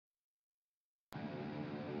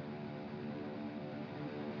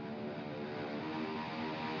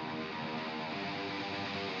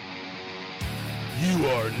You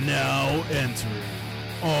are now entering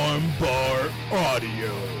Armbar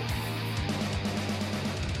Audio.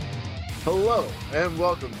 Hello, and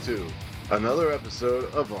welcome to another episode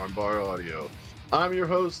of Armbar Audio. I'm your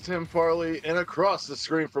host, Tim Farley, and across the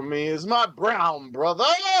screen from me is my brown brother.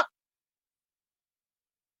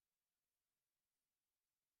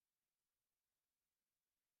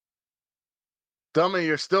 Dummy,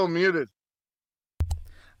 you're still muted.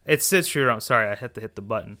 It's Sid Shiram. Sorry, I had to hit the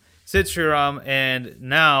button. Sid Shiram, and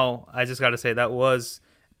now I just got to say that was,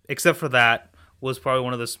 except for that, was probably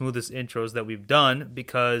one of the smoothest intros that we've done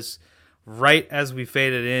because right as we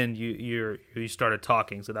faded in, you started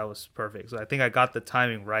talking, so that was perfect. So I think I got the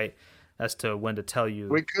timing right as to when to tell you.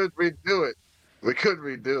 We could redo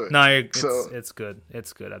it. No, So it's good.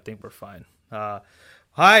 It's good. I think we're fine. Hi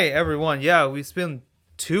everyone. Yeah, it's been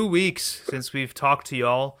 2 weeks since we've talked to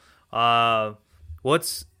y'all.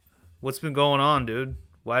 What's been going on, dude?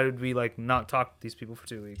 Why did we not talk to these people for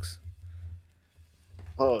 2 weeks?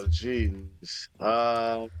 oh jeez.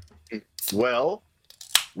 Well,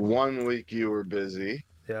 1 week you were busy.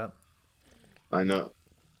 Yeah, I know.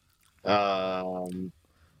 I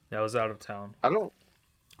was out of town. I don't.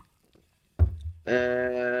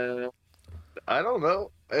 I don't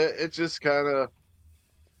know. It just kind of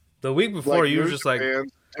The week before, you were New just like,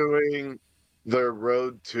 Japan's doing their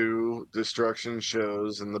Road to Destruction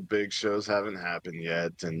shows, and the big shows haven't happened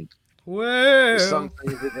yet, and some well,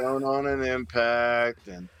 things are going on in Impact,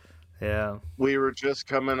 and yeah, we were just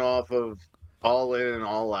coming off of All In and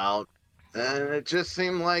All Out, and it just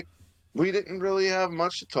seemed like we didn't really have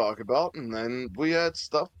much to talk about, and then we had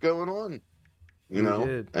stuff going on, we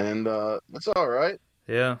did. and it's all right.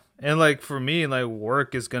 Yeah, and for me,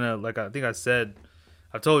 work is gonna I think I said,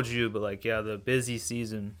 I told you, but yeah, the busy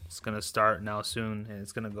season is gonna start now soon, and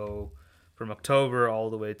it's gonna go from October all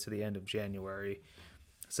the way to the end of January.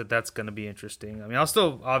 So that's gonna be interesting. I mean,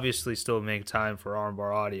 I'll obviously still make time for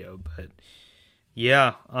Armbar Audio, but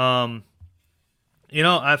yeah,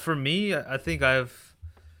 for me, I think I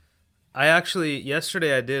actually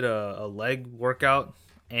yesterday I did a leg workout,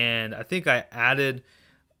 and I think I added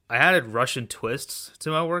Russian twists to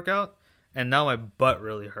my workout, and now my butt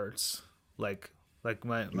really hurts. My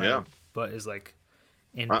Yeah. butt is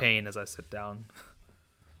in Uh, pain as I sit down.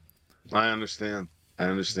 I understand. I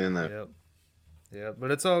understand that. Yep. Yeah,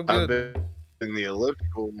 but it's all I've good. been in the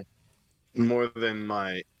elliptical more than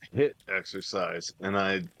my hit exercise, and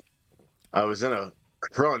I was in a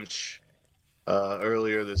crunch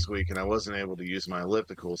earlier this week, and I wasn't able to use my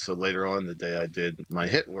elliptical. So later on in the day, I did my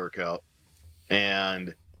hit workout,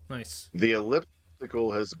 and Nice. the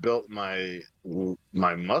elliptical has built my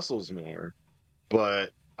muscles more.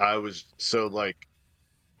 But I was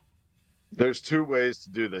there's two ways to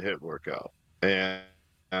do the hit workout,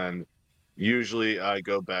 and usually I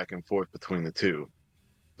go back and forth between the two,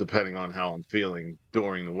 depending on how I'm feeling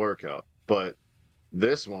during the workout. But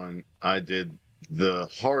this one, I did the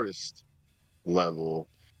hardest level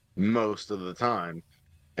most of the time,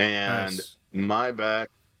 and Nice. my back,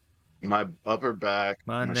 my upper back,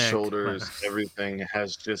 My my neck. shoulders, everything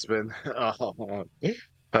has just been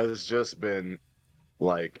has just been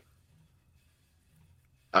like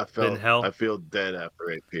Been hell. I feel dead after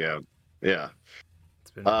 8 p.m. Yeah. It's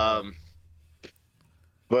been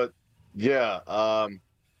But yeah,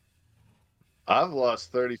 I've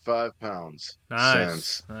lost 35 pounds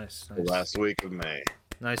since nice. the last week of May.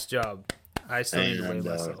 Nice job. I still need to weigh And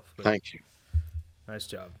myself. But thank you. nice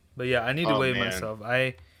job. But yeah, I need to Oh, weigh man. myself.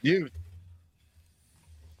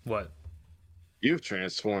 What? You've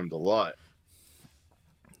transformed a lot.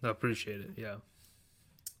 I appreciate it. Yeah.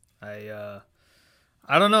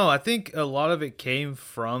 I don't know. I think a lot of it came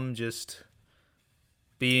from just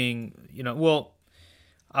being, well,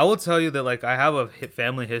 I will tell you that I have a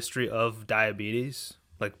family history of diabetes.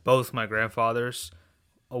 Both my grandfathers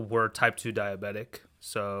were type 2 diabetic.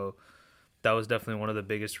 So that was definitely one of the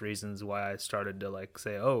biggest reasons why I started to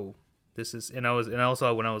say, "Oh, this is," and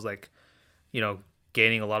also when I was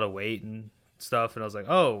gaining a lot of weight and stuff, and I was like,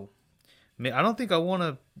 "Oh, I don't think I want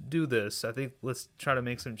to do this. I think let's try to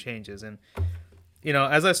make some changes." And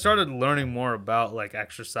as I started learning more about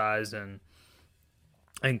exercise and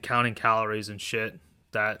counting calories and shit,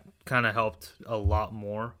 that kind of helped a lot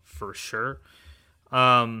more for sure.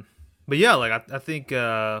 But yeah, I think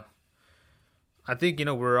I'm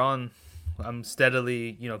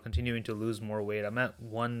steadily continuing to lose more weight. I'm at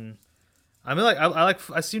one. I mean,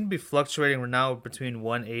 I seem to be fluctuating now between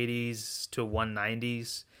 180s to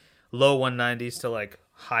 190s, low 190s to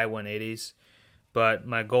high 180s. But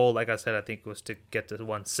my goal, like I said, I think was to get to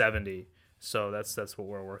 170. So that's what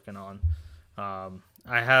we're working on. I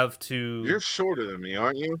have to. You're shorter than me,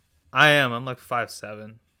 aren't you? I am. I'm like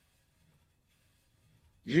 5'7".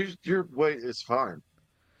 Your weight is fine,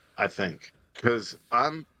 I think, because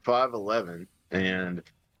I'm 5'11", and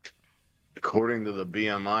according to the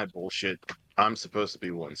BMI bullshit, I'm supposed to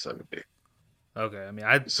be 170. Okay, I mean,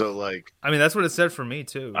 I So like, I mean that's what it said for me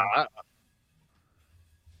too. I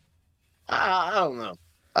I don't know.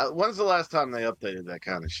 When's the last time they updated that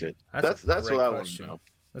kind of shit? That's a That's what great I want to question. know.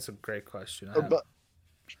 That's a great question. I have But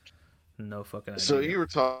no fucking so idea. you were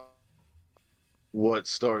talking what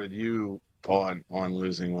started you on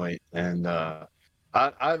losing weight, and I,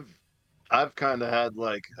 I've I've kind of had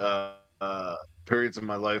like periods of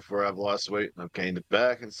my life where I've lost weight and I've gained it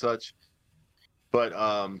back and such. But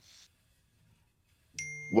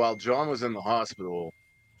while John was in the hospital,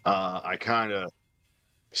 I kind of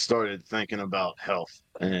started thinking about health,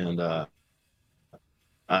 and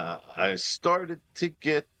I started to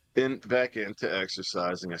get back into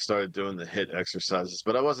exercising. I started doing the hit exercises,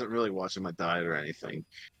 but I wasn't really watching my diet or anything.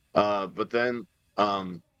 But then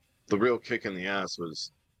um, the real kick in the ass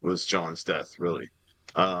was John's death, really.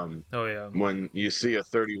 Um, Oh yeah. when you see a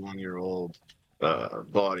 31-year-old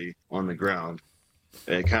body on the ground,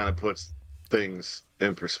 it kind of puts things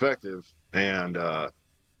in perspective. And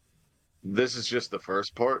this is just the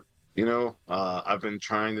first part. I've been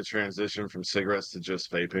trying to transition from cigarettes to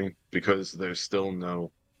just vaping because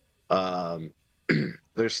um,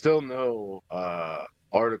 there's still no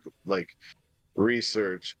article like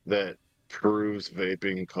research that proves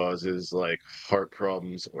vaping causes like heart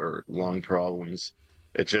problems or lung problems.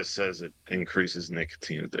 It just says it increases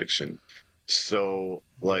nicotine addiction. So,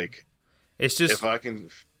 like, It's if just I can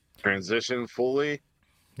transition fully,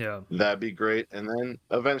 yeah. that'd be great, and then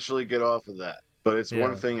eventually get off of that. But it's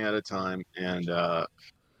one Yeah. thing at a time, and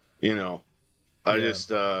you know, I Yeah.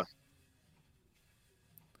 just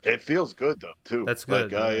it feels good though too. That's Like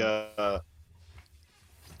good. Yeah.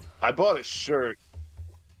 I bought a shirt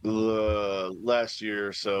last year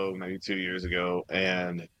or so, maybe 2 years ago,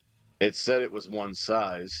 and it said it was one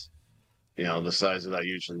size, the size that I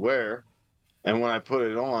usually wear. And when I put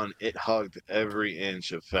it on, it hugged every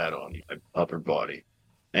inch of fat on my upper body.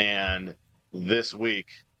 And this week,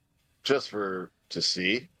 just for to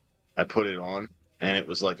see, I put it on, and it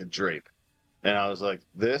was like a drape. And I was like,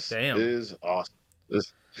 "This Damn. is awesome."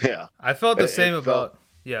 This, yeah, I felt the it, same it felt about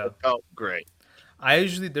yeah. it felt great. I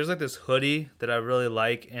usually there's like this hoodie that I really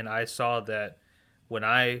like, and I saw that when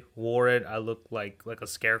I wore it, I looked like a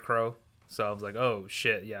scarecrow. So I was like, oh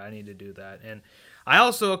shit, yeah, I need to do that. And I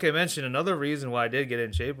also mentioned another reason why I did get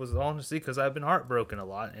in shape was honestly because I've been heartbroken a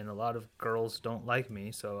lot, and a lot of girls don't like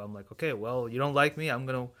me. So I'm like, okay, well, you don't like me, I'm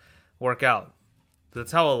gonna work out.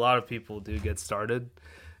 That's how a lot of people do get started.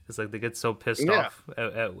 It's like they get so pissed Yeah, off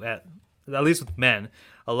at least with men.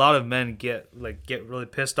 A lot of men get really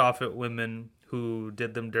pissed off at women who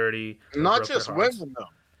did them dirty or not broke their just hearts. women though.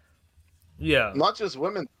 Yeah, Not just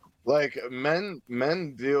women. Like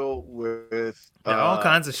men deal with yeah, all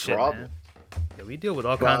kinds of shit, man. problems Yeah, we deal with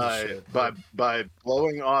all kinds of by shit. by by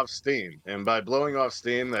blowing off steam, and by blowing off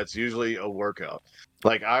steam, that's usually a workout.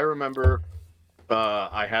 Like I remember,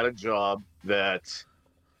 I had a job that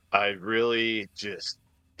I really just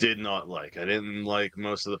did not like. I didn't like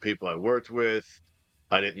most of the people I worked with.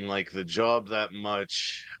 I didn't like the job that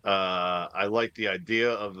much. I liked the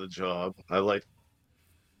idea of the job.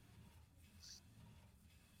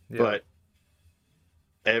 Yeah, But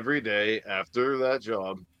every day after that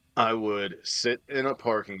job, I would sit in a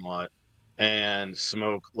parking lot and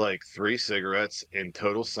smoke like 3 cigarettes in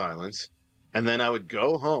total silence. And then I would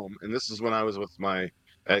go home. And this is when I was with my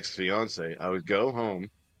ex fiance. I would go home.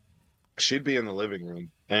 She'd be in the living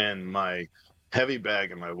room, and my heavy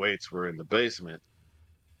bag and my weights were in the basement.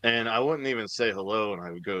 And I wouldn't even say hello. And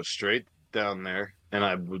I would go straight down there and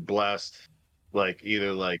I would blast like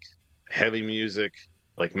either like heavy music,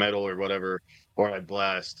 like metal or whatever, or I'd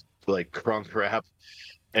blast like crunk rap,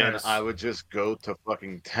 and I nice. would just go to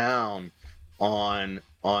fucking town on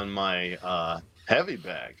my heavy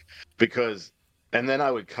bag because and then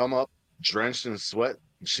I would come up drenched in sweat.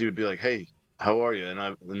 She would be like, "Hey, how are you?"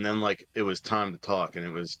 And then like it was time to talk, and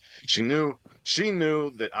it was she knew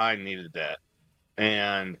that I needed that.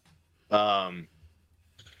 And um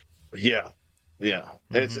yeah, yeah.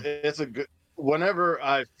 It's Hmm. it's a good whenever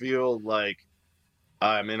I feel like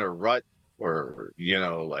I'm in a rut or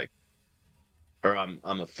like or I'm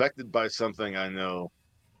affected by something, I know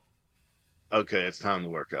okay, it's time to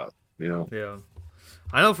work out. Yeah,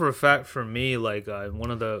 I know for a fact. For me, like I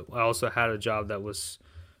also had a job that was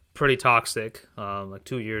pretty toxic, like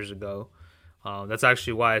 2 years ago. That's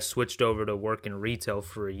actually why I switched over to work in retail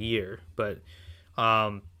for a year. But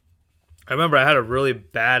um, I remember I had a really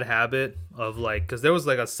bad habit of like, because there was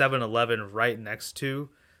like a 7-Eleven right next to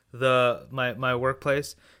my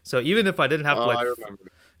workplace. So even if I didn't have to Oh, like, I remember.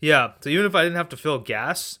 yeah, so even if I didn't have to fill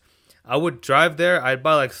gas, I would drive there. I'd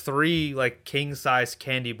buy like 3 like king size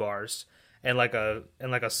candy bars and like a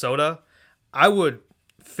soda. I would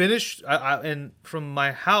finish, and from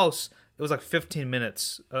my house it was like 15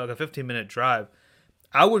 minutes, like a 15-minute drive.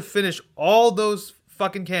 I would finish all those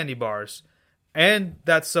fucking candy bars and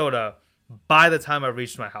that soda by the time I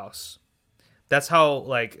reached my house. That's how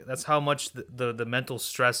much the mental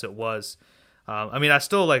stress it was. I mean, I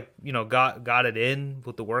still like got it in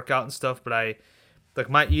with the workout and stuff, but I like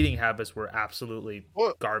my eating habits were absolutely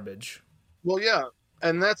Well, garbage. well, yeah,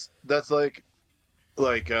 and that's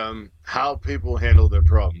how people handle their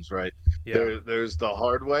problems, right? Yeah, There's the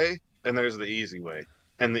hard way and there's the easy way,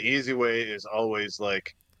 and the easy way is always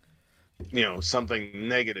like something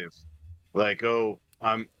negative, like oh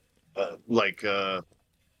I'm like a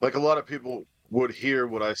lot of people would hear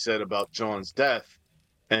what I said about John's death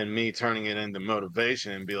and me turning it into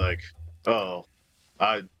motivation and be like, oh,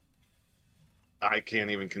 I I can't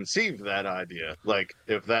even conceive that idea. Like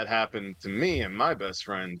if that happened to me and my best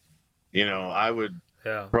friend, I would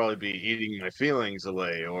yeah, probably be eating my feelings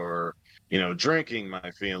away or, drinking my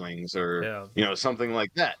feelings or, yeah, something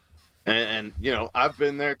like that. And I've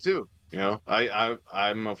been there too.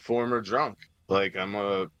 I'm a former drunk. Like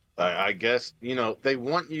I guess, they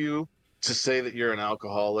want you to say that you're an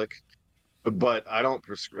alcoholic, but I don't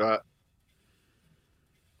prescribe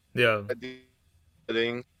yeah.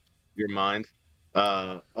 your mind.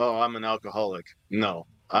 Oh, I'm an alcoholic. No,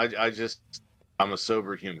 I'm a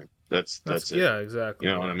sober human. That's That's it. yeah, You exactly.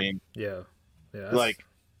 know what I Yeah, mean? yeah, yeah. Like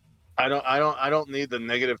I don't need the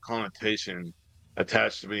negative connotation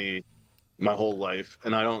attached to me my whole life,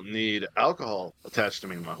 and I don't need alcohol attached to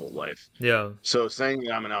me my whole life. Yeah, So saying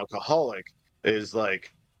that I'm an alcoholic is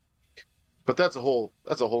like, but that's a whole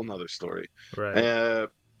nother story. right. Uh,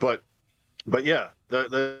 but but yeah,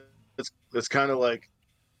 it's kind of like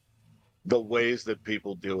the ways that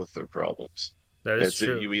people deal with their problems. That is It's that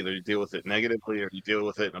true. you either deal with it negatively or you deal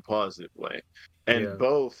with it in a positive way. And Yeah,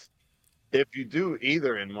 both, if you do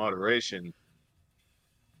either in moderation,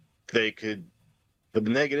 they could, the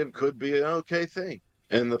negative could be an okay thing,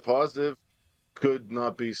 and the positive could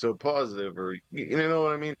not be so positive, or you know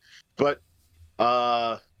what I mean? But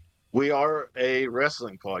uh, we are a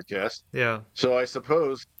wrestling podcast, yeah, so I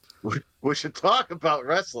suppose we should talk about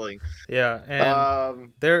wrestling. yeah. And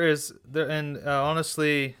Um,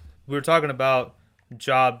 honestly, we were talking about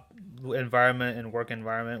job environment and work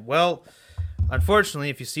environment. Well, unfortunately,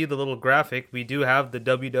 if you see the little graphic, we do have the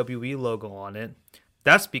WWE logo on it.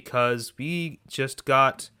 That's because we just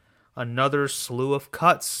got another slew of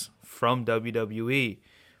cuts from WWE.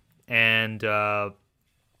 And, I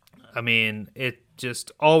mean, it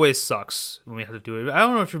just always sucks when we have to do it. I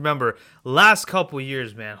don't know if you remember, last couple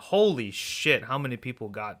years, man, holy shit, how many people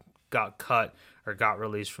got cut or got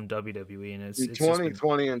released from WWE. And it's just been,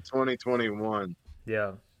 2020 and 2021.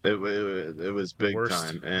 yeah, It was big worst,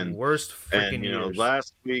 time, and worst freaking years.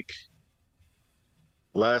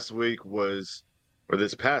 last week was, or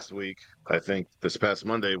this past week, I think this past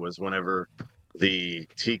Monday was whenever the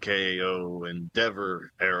TKO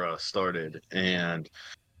Endeavor era started, and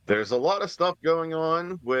there's a lot of stuff going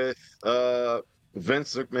on with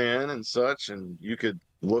Vince McMahon and such, and you could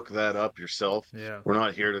look that up yourself. Yeah, We're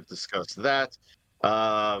not here to discuss that.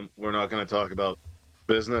 We're not going to talk about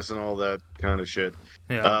business and all that kind of shit.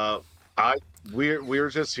 yeah, Uh, I we're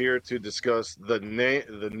just here to discuss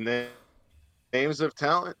names of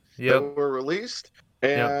talent that yep, were released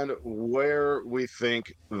yep. and where we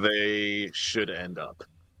think they should end up.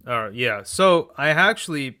 All right, yeah. So I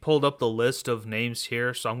actually pulled up the list of names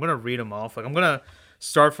here, so I'm gonna read them off. Like I'm gonna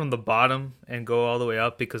start from the bottom and go all the way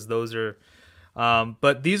up because those are.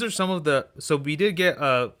 But these are some of the. So we did get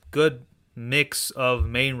a good mix of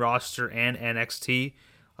main roster and NXT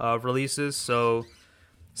releases. So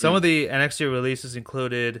some of the NXT releases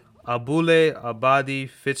included Abule Abadi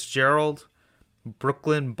Fitzgerald,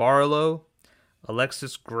 Brooklyn Barlow,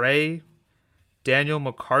 Alexis Gray, Daniel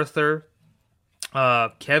MacArthur,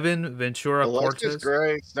 Kevin Ventura Alexis Cortez.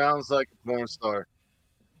 Gray sounds like a porn star.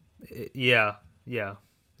 Yeah, yeah,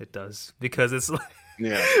 it does because it's like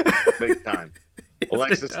Yeah, big time. yes, it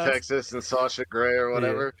Alexis does. Texas and Sasha Gray or Yeah,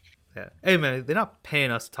 whatever, yeah. Hey man, they're not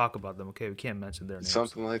paying us to talk about them. Okay, we can't mention their names.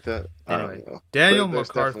 something like that. I Anyway, don't know. Daniel There's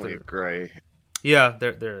definitely a MacArthur. Gray. Yeah,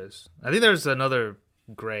 there is. I think there's another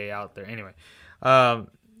Gray out there. Anyway, um,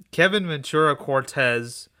 Kevin Ventura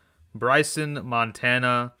Cortez, Bryson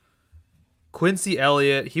Montana, Quincy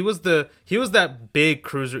Elliott. He was that big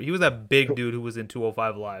cruiser. He was that big dude who was in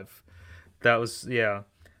 205 Live. That was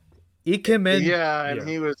Ikemen. Yeah, and Yeah,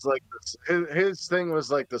 he was like his thing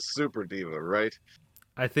was like the super diva, right?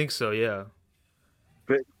 I think so. Yeah.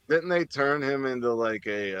 But didn't they turn him into like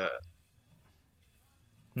a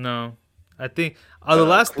No, I think the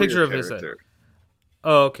last queer picture of his. character?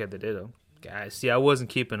 Oh, okay, they did. Guys, yeah, I wasn't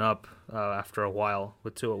keeping up after a while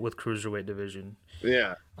with cruiserweight division.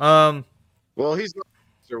 Yeah. Um, Well, he's not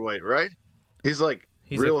cruiserweight, right? He's like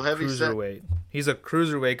he's a real heavy set. cruiserweight. He's a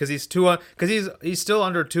cruiserweight because he's still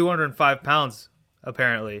under 205 pounds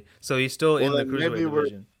apparently. So he's still in the Then maybe cruiserweight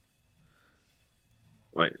division.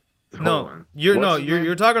 Wait, hold No, on. you're What's no, his you're name?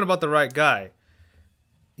 you're talking about the right guy.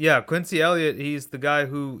 Yeah, Quincy Elliott. He's the guy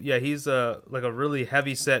who. Yeah, he's like a really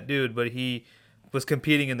heavy set dude, but he was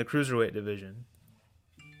competing in the cruiserweight division.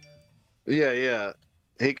 Yeah, yeah.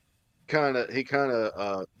 He they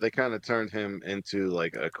kind of turned him into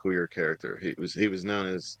like a queer character. He was known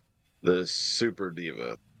as the super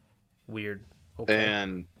diva. Weird. Okay.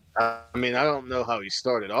 And I mean, I don't know how he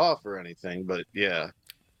started off or anything, but yeah.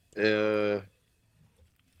 Uh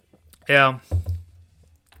Yeah.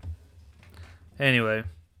 Anyway,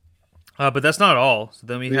 but that's not all. So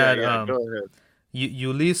then we yeah, had yeah, go ahead.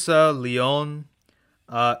 Yulisa Leon,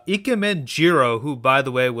 Ikemen Jiro, who by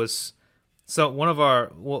the way was one of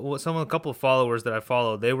our a couple of followers that I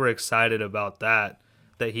follow. They were excited about that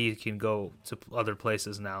he can go to other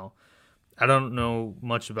places now. I don't know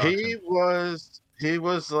much about He him. was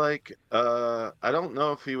like I don't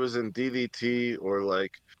know if he was in DDT or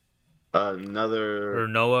like another Or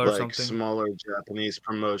Noah or like something. smaller Japanese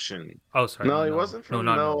promotion. Oh, sorry. No, Not he Noah. wasn't No, from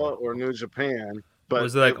not Noah Noah. or New Japan, but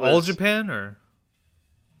Was it like it All was Japan or?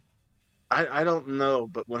 I don't know,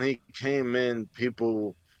 but when he came in,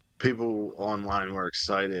 people online were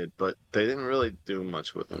excited, but they didn't really do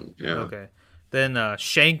much with him. Yeah. Okay. Then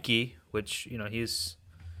Shanky, which he's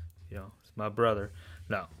it's my brother.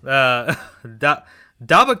 No,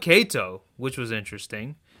 Dabakato, which was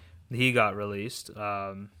interesting. He got released.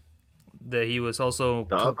 That he was also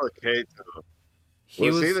Kato.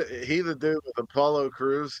 he Was was he the dude with Apollo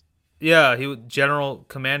Crews? yeah he was General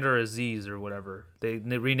Commander Aziz or whatever. They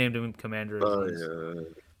renamed him Commander Oh Aziz.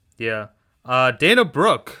 yeah. Yeah. Dana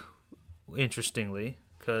Brooke, interestingly,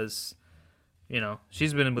 because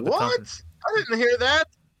she's been with the company. What? I didn't hear that.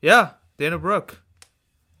 Yeah, Dana Brooke.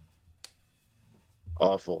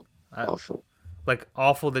 Awful. Awful. Like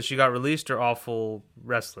awful that she got released or awful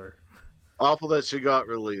wrestler. Awful that she got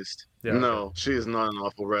released. Yeah, No, she is not an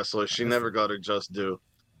awful wrestler. She never got her just due.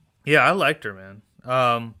 Yeah, I liked her,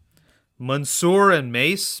 man. Mansoor and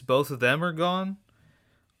Mace, both of them are gone.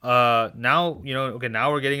 Now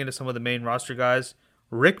now we're getting into some of the main roster guys.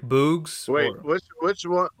 Rick Boogs. Wait,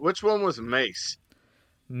 which one was Mace?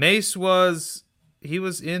 Mace was he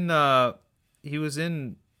was in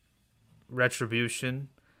Retribution.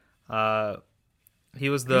 He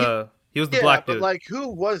was the black dude. But like who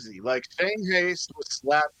was he? Like Shane Haste was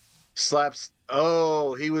slaps.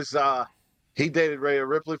 Oh, he was he dated Rhea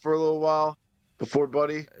Ripley for a little while before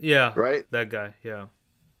Buddy, Yeah, right? that guy. Yeah,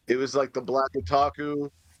 It was like the Black Otaku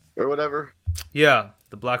or whatever. yeah,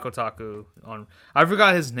 the Black Otaku. I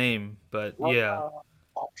forgot his name, but yeah,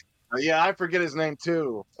 Yeah, I forget his name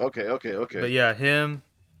too. Okay. but yeah, him.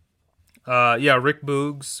 Yeah, Rick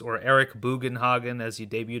Boogs or Eric Bugenhagen as he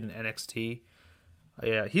debuted in NXT.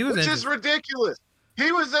 Yeah, he was Which is ridiculous.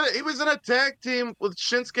 He was in a tag team with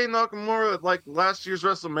Shinsuke Nakamura at like last year's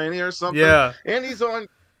WrestleMania or something. Yeah, And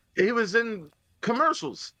he was in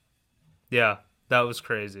commercials. yeah, that was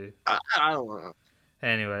crazy. I don't know.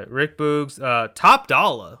 Anyway, Rick Boogs, Top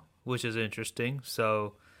Dollar, which is interesting.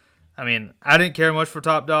 So, I mean, I didn't care much for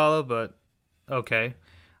Top Dollar, but okay.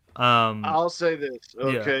 I'll say this,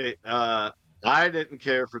 okay? Yeah. I didn't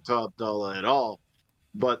care for Top Dollar at all,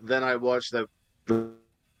 but then I watched that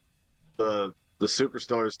the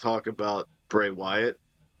superstars talk about Bray Wyatt,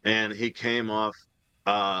 and he came off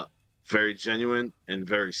very genuine and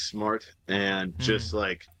very smart, and just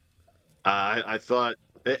like I thought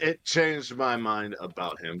it changed my mind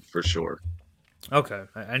about him for sure. Okay,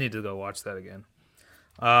 I need to go watch that again.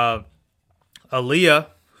 Aaliyah,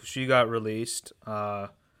 she got released.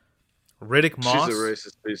 Riddick Moss. She's a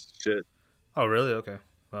racist piece of shit. Oh, really? Okay.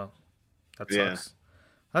 Well, that sucks. Yeah.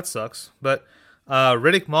 That sucks. But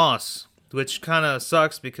Riddick Moss, which kind of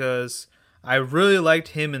sucks because I really liked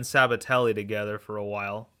him and Sabatelli together for a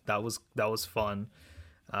while. That was fun.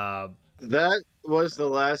 That was the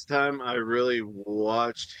last time I really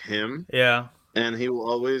watched him. Yeah. And he will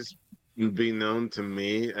always be known to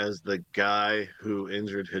me as the guy who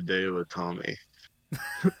injured Hideo Itami.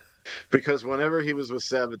 Because whenever he was with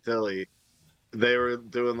Sabatelli, they were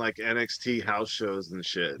doing like NXT house shows and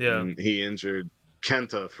shit. Yeah. And he injured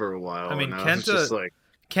Kenta for a while. I mean, and I was just like,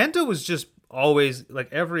 Kenta was just always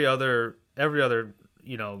like every other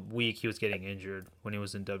week he was getting injured when he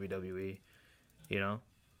was in WWE. You know,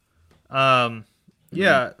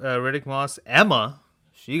 yeah, Riddick Moss, Emma,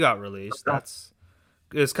 she got released.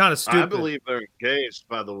 It's kind of stupid. I believe they're engaged,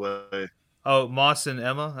 by the way. Oh, Moss and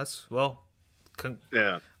Emma.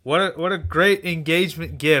 Yeah. What a great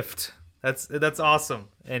engagement gift. That's awesome.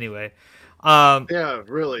 Anyway, Yeah,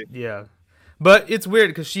 really. yeah, but it's weird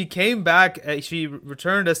because she came back. She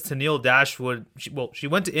returned as Tennille Dashwood. She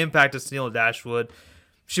went to Impact as Tennille Dashwood.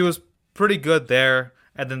 She was pretty good there,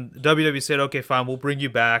 and then WWE said, "Okay, fine, we'll bring you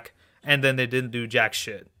back." And then they didn't do jack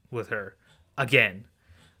shit with her again.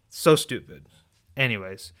 So stupid.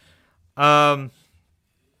 Anyways, honestly,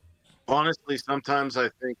 sometimes I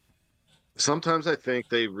think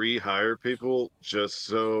they rehire people just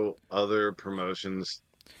so other promotions.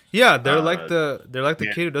 yeah, they're like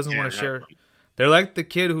the kid who doesn't want to share. Them. They're like the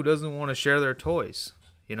kid who doesn't want to share their toys.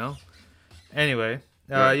 You know. Anyway,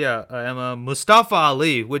 Emma Mustafa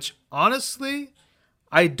Ali, which honestly,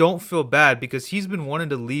 I don't feel bad because he's been wanting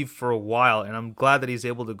to leave for a while, and I'm glad that he's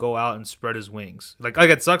able to go out and spread his wings. Like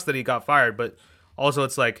it sucks that he got fired, but also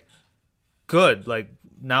it's like good. Like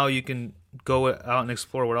now you can go out and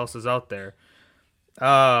explore what else is out there.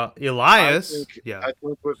 Elias, I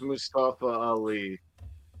think with Mustafa Ali,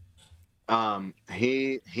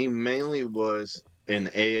 he mainly was in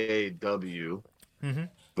AAW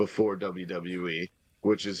before WWE,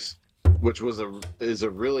 which is a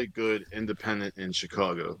really good independent in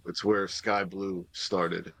Chicago. It's where Sky Blue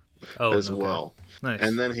started well. Nice.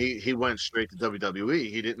 And then he went straight to WWE.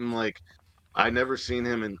 He didn't I never seen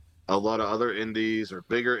him in a lot of other indies or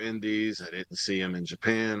bigger indies. I didn't see him in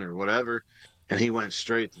Japan or whatever. And he went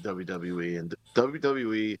straight to WWE. And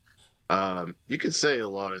WWE, you could say a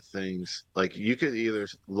lot of things. Like you could either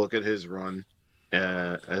look at his run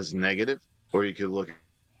as negative, or you could look at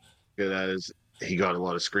it as he got a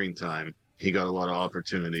lot of screen time. He got a lot of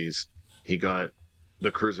opportunities. He got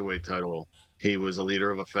the cruiserweight title. He was a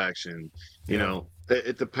leader of a faction. You know,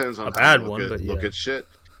 it depends on how you look at shit.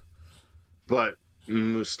 But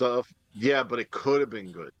Mustafa, but it could have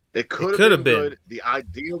been good. It could have been good. The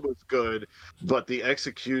idea was good, but the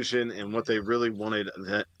execution and what they really wanted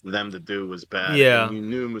them to do was bad. Yeah, and you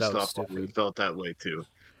knew Mustafa felt that way too.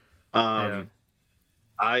 I'm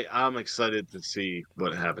excited to see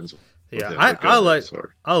what happens. Yeah,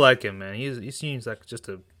 I like him, man. He seems like just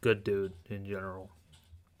a good dude in general.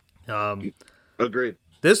 Agreed.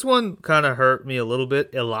 This one kind of hurt me a little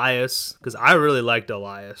bit, Elias, because I really liked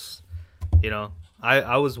Elias. You know,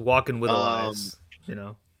 I was walking with Elias. You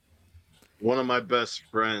know, one of my best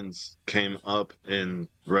friends came up in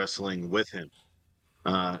wrestling with him.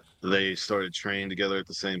 They started training together at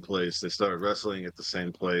the same place. They started wrestling at the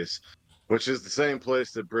same place, which is the same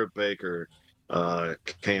place that Britt Baker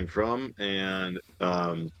came from, and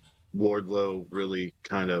Wardlow really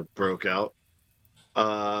kind of broke out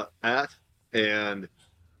at. And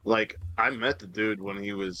I met the dude when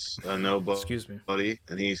he was a nobody. Excuse me.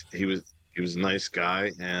 And he was a nice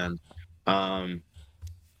guy, and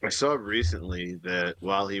I saw recently that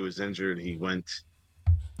while he was injured, he went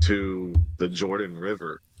to the Jordan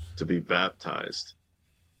River to be baptized.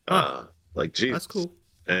 Like Jesus. That's cool.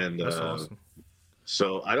 And that's awesome.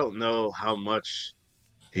 So I don't know how much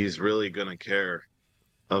he's really gonna care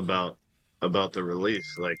about the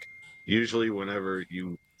release. Like usually whenever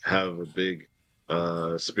you have a big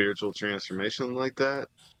spiritual transformation like that,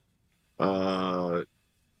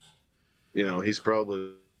 he's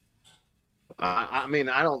probably I mean,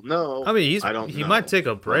 I don't know. I mean, he might take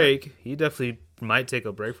a break. He definitely might take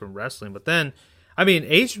a break from wrestling. But then, I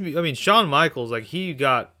mean, Shawn Michaels, he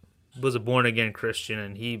was a born again Christian,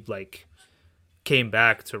 and he came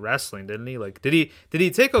back to wrestling, didn't he? Did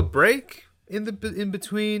he take a break in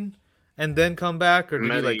between and then come back, or did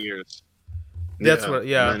many years? That's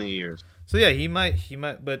many years. So yeah, he might,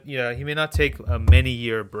 but he may not take a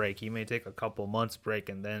many-year break. He may take a couple months break,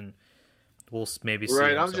 and then we'll maybe see.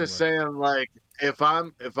 Right, I'm just saying, if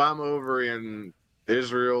I'm over in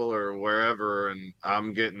Israel or wherever, and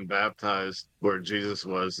I'm getting baptized where Jesus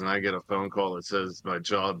was, and I get a phone call that says my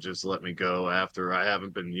job just let me go after I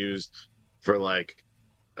haven't been used for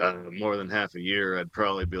more than half a year, I'd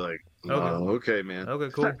probably be like, okay, man. Okay,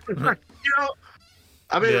 cool.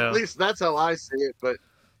 I mean, at least that's how I see it, but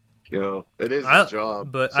it is his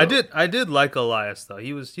job. But so. I did like Elias though.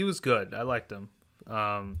 He was good. I liked him.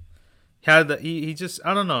 He just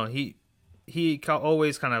I don't know. He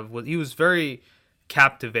always kind of was. He was very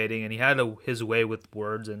captivating, and he had his way with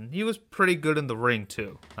words, and he was pretty good in the ring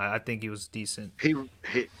too. I think he was decent. He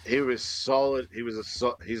was solid. He's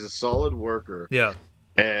a solid worker, Yeah,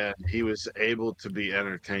 and he was able to be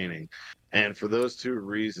entertaining. And for those two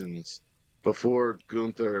reasons, before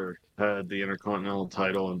Gunther had the Intercontinental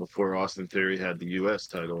title and before Austin Theory had the U.S.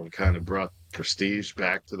 title and kind of brought prestige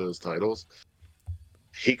back to those titles,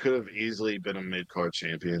 he could have easily been a mid-card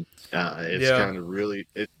champion.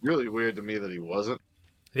 It's really weird to me that he wasn't.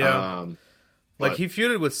 yeah. Like But he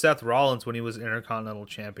feuded with Seth Rollins when he was Intercontinental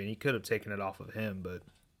Champion. He could have taken it off of him, but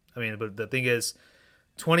but the thing is,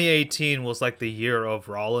 2018 was like the year of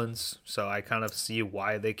Rollins, so I kind of see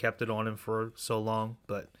why they kept it on him for so long.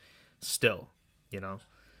 But still, you know.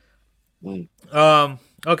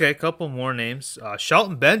 Okay, a couple more names.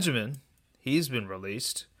 Shelton Benjamin, he's been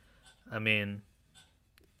released. I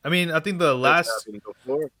think the last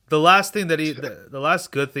thing that the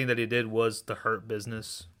last good thing that he did was the Hurt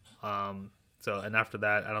Business. And after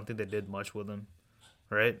that, I don't think they did much with him,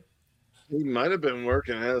 right? he might have been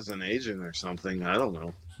working as an agent or something. I don't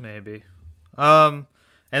know. Maybe. And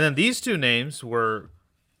then these two names were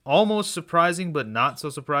almost surprising, but not so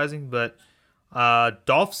surprising. But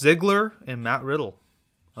Dolph Ziggler and Matt Riddle.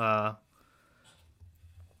 Go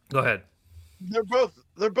ahead. They're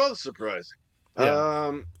both surprising.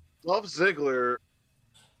 Yeah. Dolph Ziggler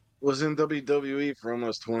was in WWE for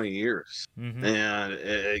almost 20 years, Mm-hmm. and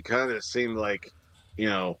it kind of seemed like, he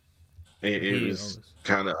was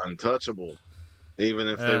kind of untouchable, even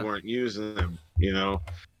if they weren't using him.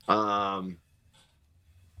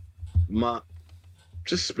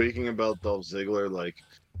 Just speaking about Dolph Ziggler, like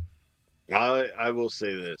I will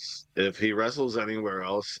say this: if he wrestles anywhere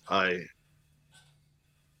else,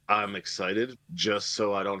 I'm excited just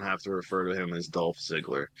so I don't have to refer to him as Dolph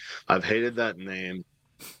Ziggler. I've hated that name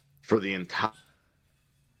for the entire.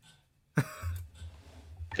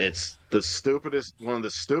 It's one of the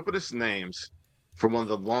stupidest names for one of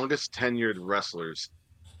the longest tenured wrestlers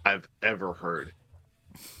I've ever heard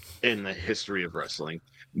in the history of wrestling.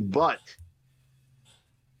 But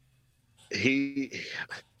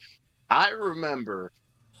I remember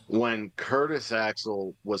when Curtis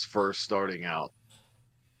Axel was first starting out,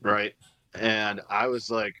 right? And I was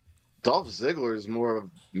like, Dolph Ziggler is more of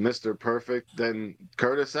Mr. Perfect than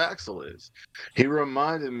Curtis Axel is. He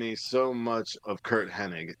reminded me so much of Kurt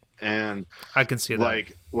Hennig. And I can see that.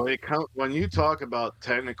 like when you talk about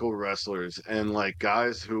technical wrestlers and like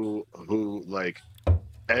guys who like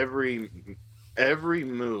every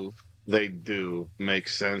move they do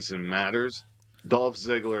makes sense and matters, Dolph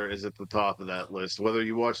Ziggler is at the top of that list. Whether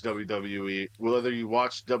you watch WWE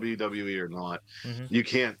or not, you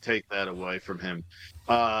can't take that away from him.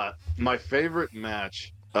 My favorite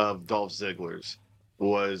match of Dolph Ziggler's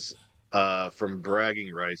was from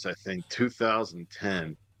Bragging Rights, I think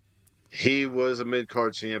 2010. He was a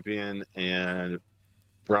mid-card champion, and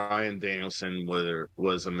Bryan Danielson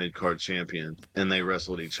was a mid-card champion, and they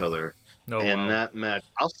wrestled each other. That match,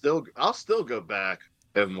 I'll still go back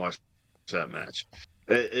and watch that match.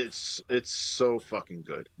 It's so fucking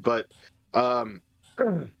good. But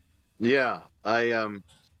yeah,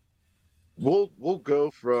 we'll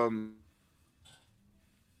go from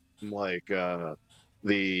like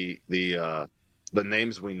the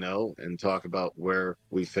names we know and talk about where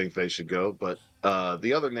we think they should go. But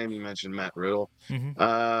the other name you mentioned, Matt Riddle.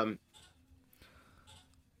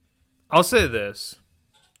 I'll say this.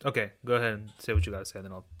 Okay, go ahead and say what you gotta say, and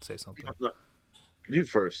then I'll say something. You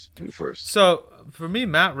first. So for me,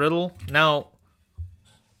 Matt Riddle. Now,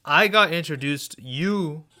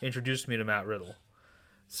 you introduced me to Matt Riddle.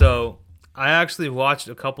 So I actually watched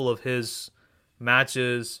a couple of his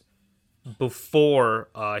matches before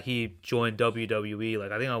he joined WWE.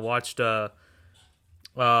 Like I think I watched. I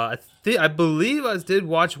believe I did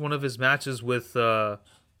watch one of his matches with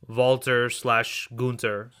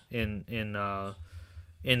Walter/Gunther in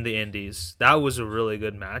the Indies. That was a really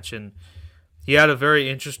good match, and he had a very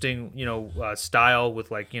interesting, style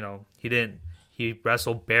with he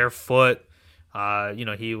wrestled barefoot.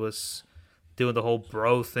 He was doing the whole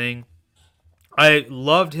bro thing. I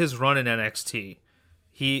loved his run in NXT.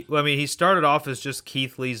 He started off as just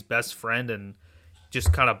Keith Lee's best friend and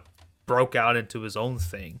just kind of broke out into his own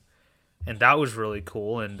thing, and that was really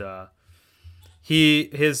cool. And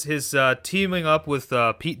his teaming up with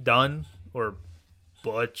Pete Dunne, or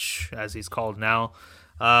Butch as he's called now,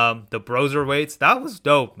 the Broserweights, that was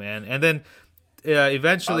dope, man. And then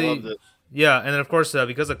eventually, I loved it. Yeah, and then of course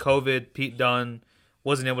because of COVID, Pete Dunne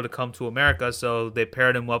wasn't able to come to America, so they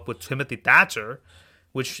paired him up with Timothy Thatcher,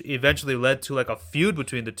 which eventually led to like a feud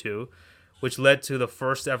between the two, which led to the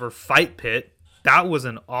first ever Fight Pit. That was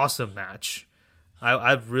an awesome match.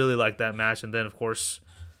 I really liked that match. And then, of course,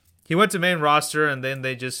 he went to main roster, and then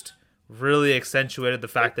they just really accentuated the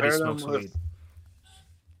fact that he paired him smokes with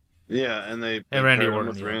weed. and they And Randy paired him Orton,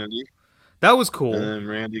 with yeah. Randy, That was and cool. then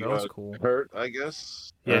Randy That was got cool. hurt, I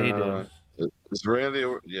guess. Yeah, he did. Is Randy?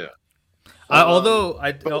 Yeah. But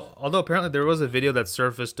Although apparently there was a video that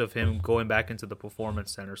surfaced of him going back into the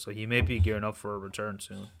performance center, so he may be gearing up for a return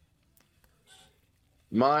soon.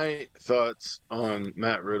 my thoughts on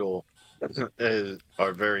Matt Riddle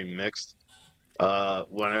are very mixed.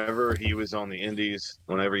 Whenever he was on the Indies,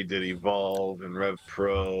 whenever he did Evolve and Rev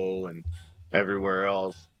Pro and everywhere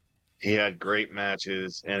else, he had great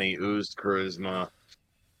matches and he oozed charisma.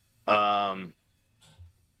 Um,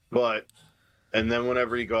 but and then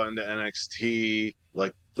whenever he got into NXT,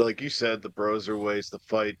 like you said, the Broserweights,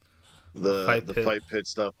 Fight the pit. fight pit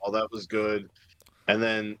stuff, all that was good. And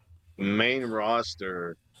then main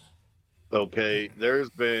roster, okay, there's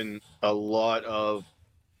been a lot of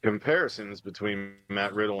comparisons between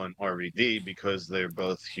Matt Riddle and RVD because they're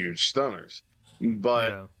both huge stoners. But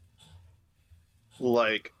Yeah.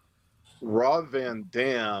 like Rob Van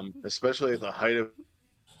Dam, especially at the height of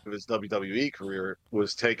his WWE career,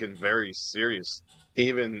 was taken very serious.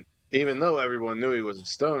 Even though everyone knew he was a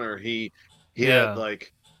stoner, he had Yeah.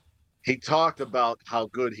 like he talked about how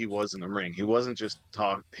good he was in the ring. He wasn't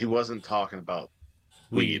talking about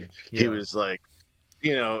weed. Weed. He Yeah. was like,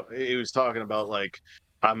 he was talking about like,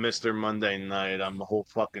 I'm Mr. Monday Night, I'm the whole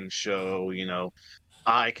fucking show,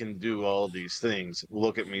 I can do all these things.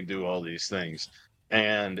 Look at me do all these things.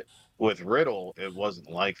 And with Riddle, it wasn't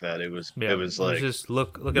like that. It Yeah. was It was like, just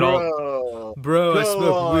look at all. bro, Bro, I come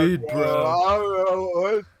smoke on, weed, bro. bro. I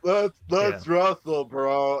don't know. Yeah. Let's wrestle,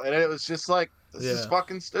 bro. And it was just like, this is Yeah.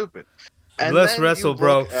 fucking stupid. And Let's then you wrestle,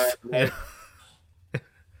 bro. look at Yeah. like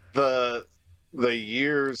the the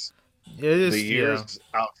years It is. the Yeah. years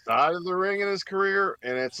outside of the ring in his career,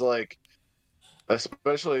 and it's like,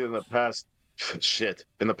 especially in the past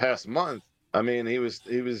in the past month. I mean, he was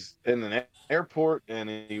in an airport and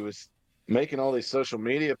he was making all these social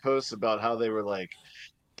media posts about how they were like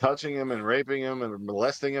touching him and raping him and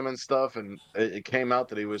molesting him and stuff, and it came out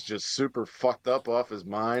that he was just super fucked up off his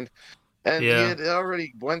mind, and he Yeah. had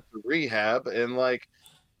already went to rehab, and like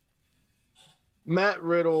Matt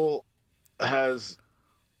Riddle has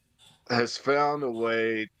found a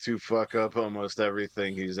way to fuck up almost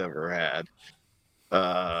everything he's ever had.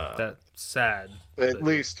 That's sad. At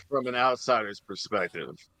least from an outsider's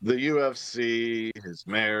perspective. The UFC, his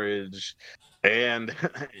marriage, and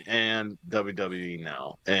and WWE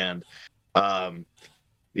now. And there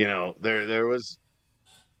was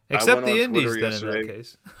I Except went on the Twitter indies, then, in that yesterday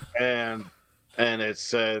case. and it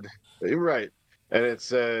said, you're right. And it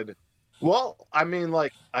said, well, I mean,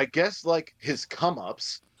 like, I guess like his come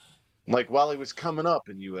ups, like while he was coming up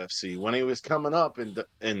in UFC, when he was coming up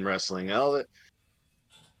in wrestling, all that,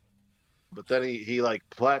 but then he like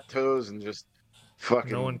plateaus and just No one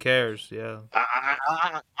fucking. cares. Yeah.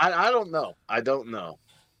 I don't know. I don't know,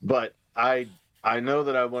 but I know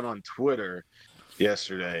that I went on Twitter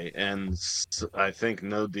yesterday, and I think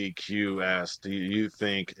No DQ asked, "Do you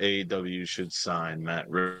think AEW should sign Matt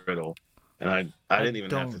Riddle?" And I I didn't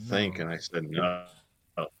even have to don't think, know. and I said no.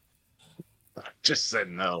 I just said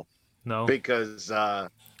no No. because no,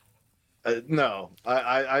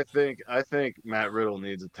 I think Matt Riddle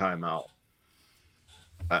needs a timeout.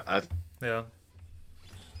 I Yeah.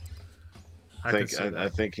 I can think see I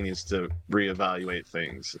that. think he needs to reevaluate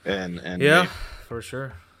things and Yeah, for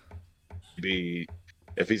sure. maybe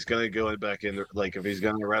if he's gonna go back in, like if he's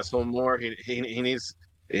gonna wrestle more, he needs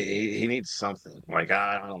something. Like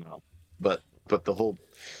I don't know, but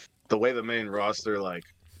the way the main roster like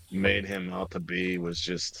made him out to be was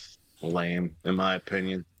just lame in my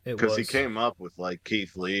opinion. It Because he was. came up with like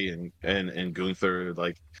Keith Lee and Gunther,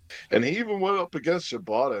 like, and he even went up against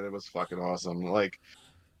Shibata, and it was fucking awesome. Like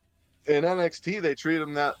in NXT, they treat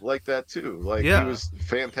him like that too. Like he Yeah. was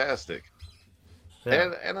fantastic,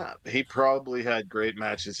 Yeah. and he probably had great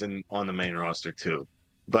matches on the main roster too.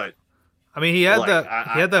 But I mean, like he had that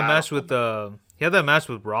I match don't with he had that match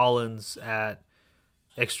with Rollins at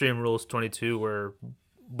Extreme Rules 22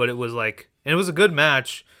 but it was like, and it was a good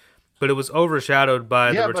match, but it was overshadowed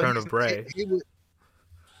by the yeah, but return of Bray.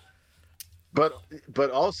 but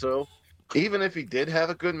also, even if he did have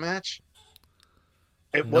a good match,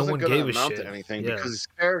 it No wasn't one going to gave a amount to shit. anything Yeah. because his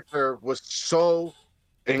character was so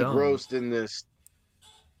Dumb engrossed in this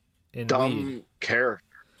in weed. dumb character.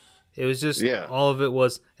 It was just, Yeah. all of it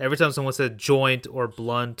was, every time someone said joint or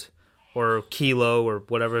blunt or kilo or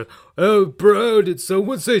whatever, oh, bro, did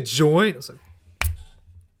someone say joint? I was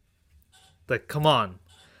like, come on.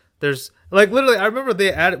 There's like literally, I remember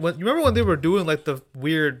they added. You remember when they were doing like the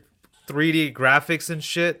weird 3D graphics and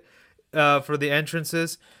shit for the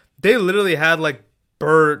entrances? They literally had like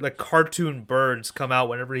cartoon birds come out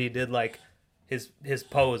whenever he did like his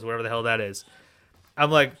pose, whatever the hell that is. I'm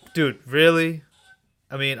like, dude, really?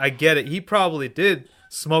 I mean, I get it. He probably did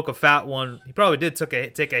smoke a fat one. He probably did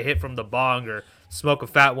take a hit from the bong or smoke a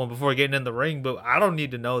fat one before getting in the ring. But I don't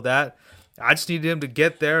need to know that. I just need him to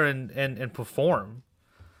get there and perform.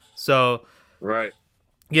 So, Right.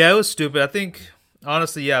 yeah, it was stupid. I think,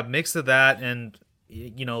 honestly, yeah, mix of that and,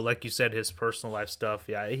 you know, like you said, his personal life stuff.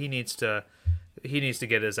 Yeah, he needs to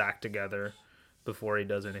get his act together before he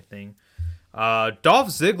does anything. Dolph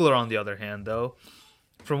Ziggler, on the other hand, though,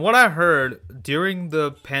 from what I heard during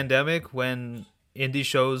the pandemic when indie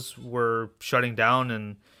shows were shutting down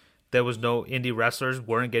and there was no indie wrestlers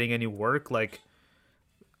weren't getting any work, like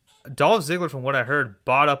Dolph Ziggler, from what I heard,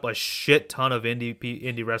 bought up a shit ton of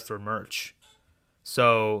indie wrestler merch.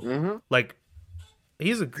 So, like,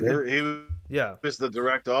 he's a good, He was the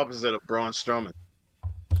direct opposite of Braun Strowman,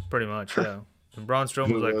 pretty much, yeah. And Braun Strowman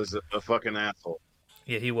who was like, was a fucking asshole.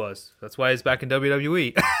 yeah, he was. That's why he's back in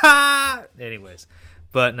WWE. Anyways,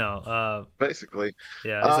 but no, Basically,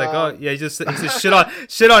 yeah, he's like, oh yeah, he just shit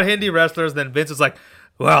on indie wrestlers. Then Vince was like,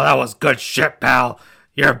 well, that was good shit, pal.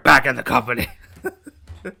 You're back in the company.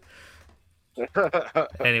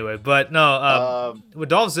 Anyway, but no, with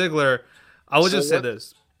Dolph Ziggler, I'll just say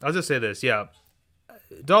this. Yeah,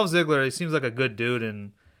 Dolph Ziggler, he seems like a good dude,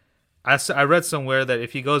 and I read somewhere that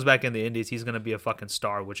if he goes back in the Indies, he's gonna be a fucking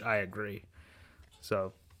star, which I agree.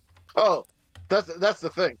 So, that's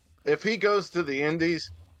the thing. If he goes to the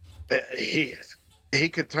Indies, he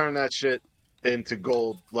could turn that shit into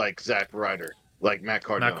gold like Zack Ryder, like Matt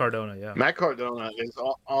Cardona. Matt Cardona, yeah. Matt Cardona is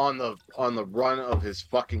on the run of his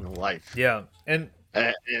fucking life. Yeah, and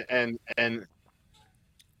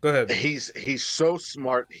go ahead. He's so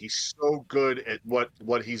smart. He's so good at what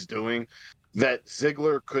he's doing that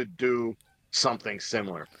Ziggler could do something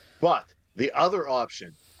similar. But the other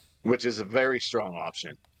option, which is a very strong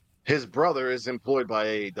option, his brother is employed by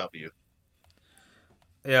AEW.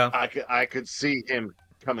 Yeah, I could see him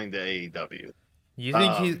coming to AEW. You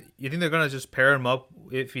think they're gonna just pair him up?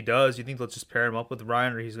 If he does, you think they'll just pair him up with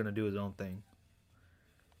Ryan, or he's gonna do his own thing?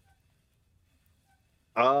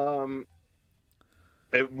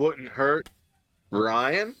 It wouldn't hurt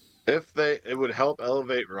Ryan it would help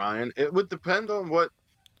elevate Ryan. It would depend on what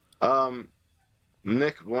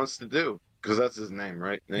Nick wants to do, because that's his name,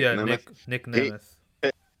 right? Nick Nemeth.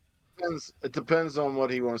 It depends on what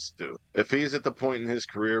he wants to do. If he's at the point in his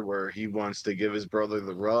career where he wants to give his brother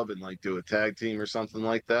the rub and like do a tag team or something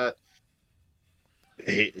like that,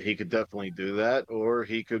 he could definitely do that. Or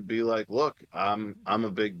he could be like, look, I'm a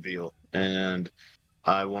big deal and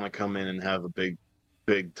I want to come in and have a big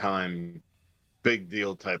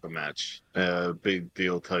deal type of match, big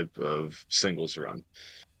deal type of singles run.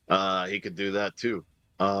 He could do that too.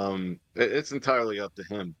 It's entirely up to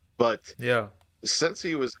him. But yeah, since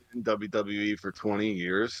he was in WWE for 20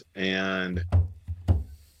 years and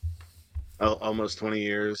almost 20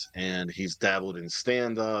 years, and he's dabbled in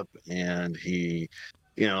stand-up, and he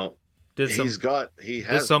has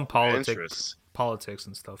some politics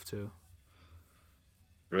and stuff too.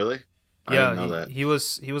 Really? I Yeah, didn't know that. He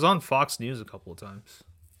was on Fox News a couple of times.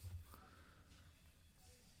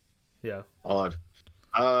 Yeah. Odd.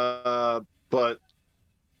 But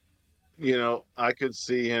I could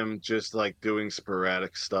see him just like doing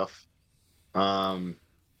sporadic stuff, or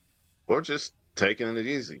just taking it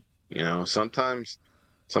easy. Sometimes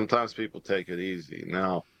people take it easy.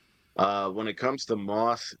 Now, when it comes to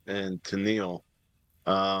Moss and Tenille,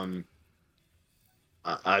 I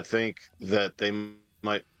think that they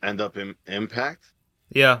might end up in Impact.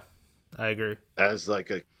 Yeah, I agree. As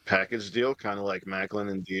like a package deal, kind of like Macklin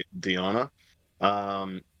and Deonna.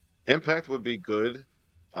 Impact would be good.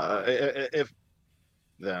 If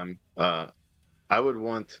them, I would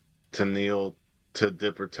want Tenille to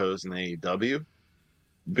dip her toes in AEW,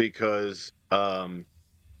 because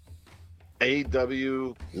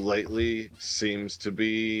AEW lately seems to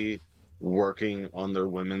be working on their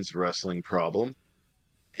women's wrestling problem,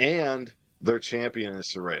 and their champion is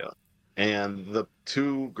Saraya. And the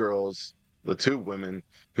two women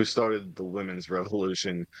who started the women's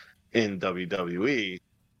revolution in WWE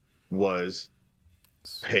was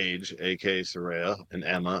Paige, aka Saraya, and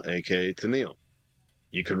Emma, aka Tenille.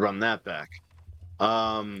 You could run that back.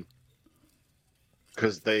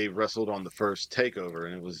 Because they wrestled on the first takeover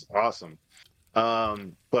and it was awesome.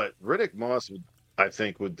 But Riddick Moss I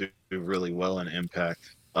think would do really well in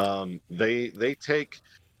Impact. They take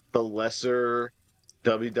the lesser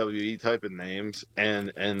WWE type of names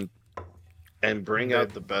and bring They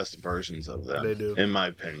out the best versions of them, they do. in my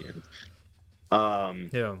opinion. Um,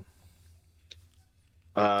 Yeah.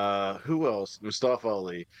 who else? Mustafa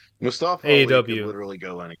Ali. Mustafa Ali could AEW. literally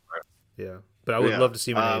go anywhere. Yeah. But I would Yeah. love to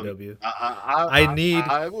see him in AEW. I I, need.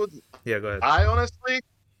 I would. Yeah, go ahead. I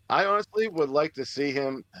honestly would like to see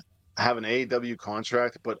him have an AEW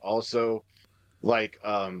contract, but also like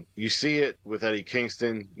you see it with Eddie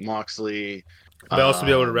Kingston, Moxley, But also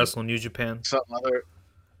be able to um, wrestle in New Japan. some other.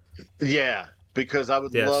 Yeah, because I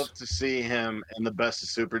would Yes. love to see him in the Best of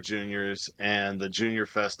Super Juniors and the Junior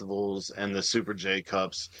Festivals and the Super J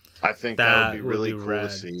Cups. I think that would be That would be really cool to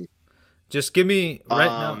rad. see. Just give me right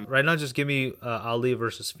now. Um, Right now, just give me Ali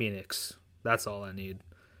versus Phoenix. That's all I need.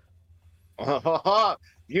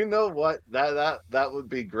 you know what? That would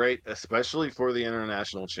be great, especially for the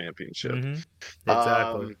international championship. Mm-hmm.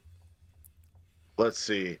 Exactly. Um, let's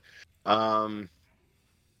see. Um,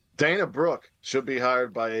 Dana Brooke should be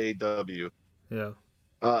hired by AEW. Yeah.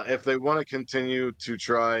 If they want to continue to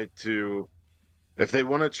try to if they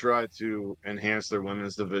want to try to enhance their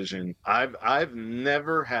women's division, I've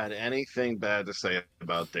never had anything bad to say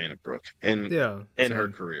about Dana Brooke Yeah. in her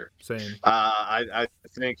Same. career. Same. I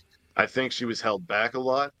think she was held back a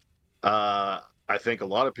lot. I think a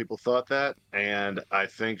lot of people thought that, and I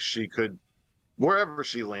think she could wherever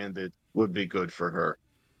she landed would be good for her.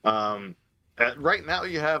 Right now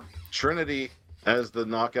you have Trinity as the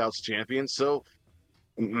Knockouts champion, so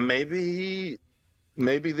maybe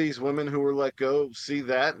these women who were let go see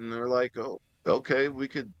that and they're like, oh, okay, we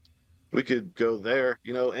could go there.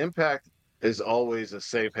 You know, Impact is always a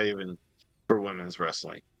safe haven for women's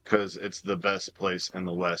wrestling because it's the best place in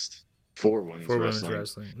the West for women's For women's wrestling.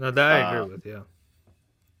 wrestling. No, that I agree Uh, with. Yeah.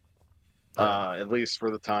 Yeah. at least for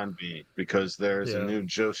the time being, because there's a Yeah. new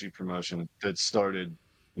Joshi promotion that started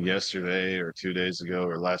yesterday or 2 days ago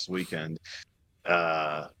or last weekend.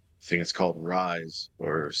 I think it's called Rise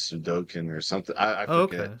or Sudokin or something. I Oh,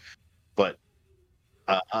 forget, okay. but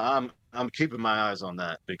I'm keeping my eyes on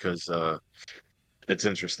that because it's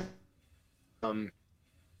interesting. Um,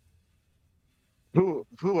 who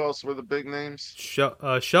else were the big names?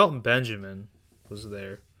 Shelton Benjamin was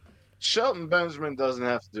there. Shelton Benjamin doesn't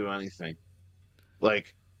have to do anything.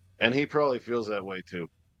 Like, and he probably feels that way too.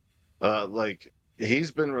 Like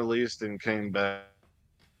he's been released and came back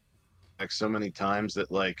so many times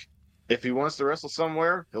that like if he wants to wrestle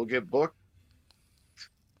somewhere, he'll get booked.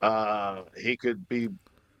 He could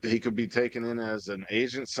be taken in as an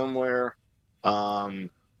agent somewhere. Um,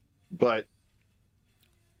 but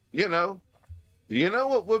you know,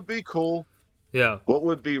 what would be cool? Yeah. What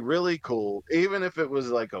would be really cool, even if it was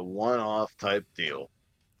like a one-off type deal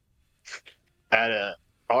at a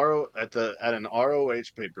at an ROH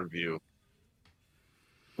pay-per-view,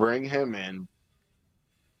 bring him in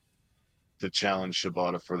to challenge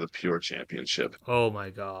Shibata for the Pure Championship. Oh my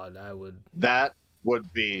God, I would. That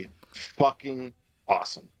would be fucking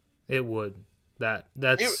awesome. It would. Even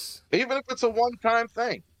That's if it's a one-time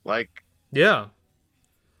thing, like yeah.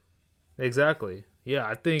 Exactly. Yeah,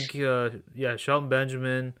 I think yeah, Shelton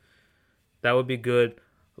Benjamin, that would be good.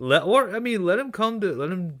 Let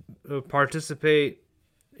him participate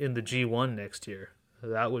in the G1 next year.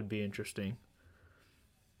 That would be interesting.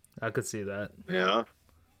 I could see that yeah,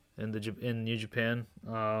 in New Japan.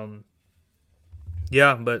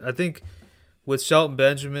 Yeah, but I think with Shelton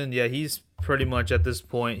Benjamin, yeah, he's pretty much at this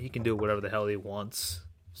point he can do whatever the hell he wants.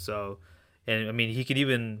 So, and I mean, he could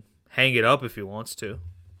even hang it up if he wants to.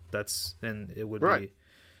 And it would right.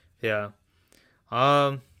 be yeah.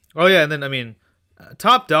 Oh yeah, and then I mean,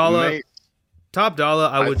 top dollar. Mace, Top dollar,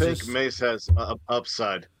 I would think just Mace has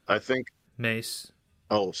upside. I think. Mace.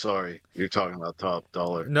 Oh, sorry, you're talking about top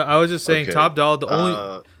dollar. No, I was just saying Okay. top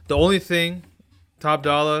dollar. The only thing, top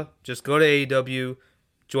dollar, just go to AEW,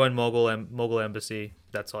 join Mogul Embassy.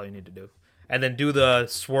 That's all you need to do, and then do the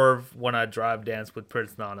swerve when I drive dance with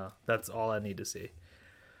Prince Nana. That's all I need to see.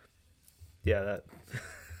 Yeah, that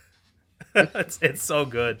it's so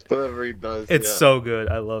good. Whatever he does, It's yeah. so good.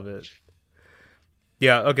 I love it.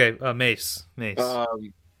 Yeah. Okay. Mace.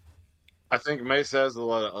 I think Mace has a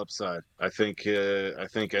lot of upside. I think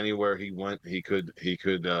anywhere he went, he could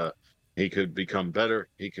become better.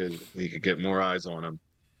 He could get more eyes on him.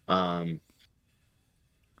 Um,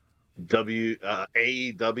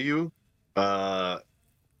 AEW,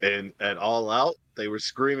 and at All Out, they were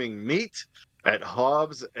screaming meat at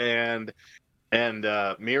Hobbs and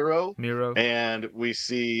Miro, Miro. and we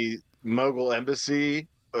see Mogul Embassy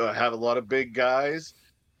have a lot of big guys.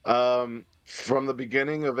 From the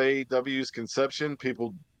beginning of AEW's conception,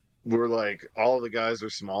 people were like, all the guys are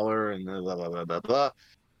smaller and blah blah blah blah blah.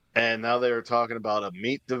 And now they were talking about a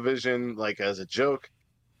meat division, like as a joke.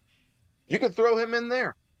 You could throw him in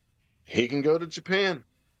there. He can go to Japan.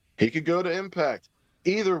 He could go to Impact.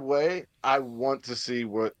 Either way, I want to see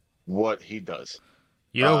what he does.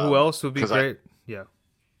 You know who else would be Because great? Yeah.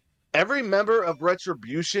 every member of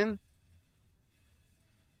Retribution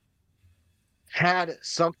had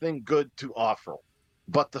something good to offer,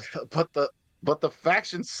 but the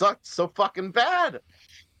faction sucked so fucking bad.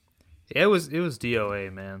 It was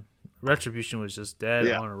DOA, man. Retribution was just dead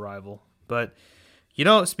Yeah. on arrival. But you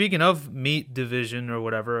know, speaking of meat division or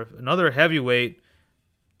whatever, another heavyweight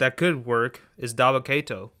that could work is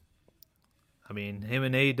Dabba-Kato. I mean, him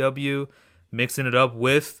and AEW mixing it up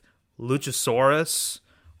with Luchasaurus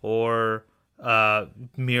or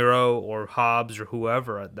Miro or Hobbs or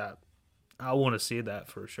whoever. That I want to see that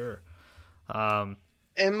for sure.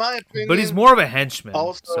 In my opinion, But he's more of a henchman.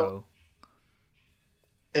 also,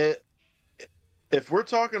 So if we're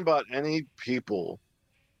talking about any people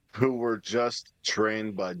who were just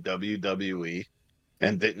trained by WWE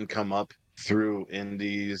and didn't come up through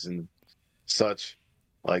indies and such,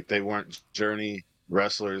 like they weren't journey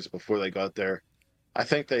wrestlers before they got there, I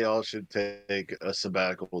think they all should take a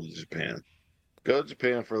sabbatical to Japan. Go to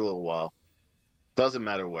Japan for a little while. Doesn't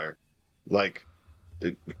matter where. Like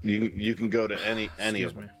you can go to any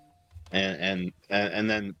excuse of me. them and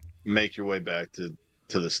then make your way back to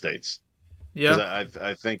the States. Yeah. Because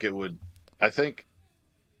I think it would. I think,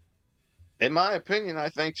 in my opinion, I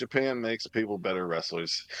think Japan makes people better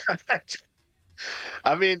wrestlers.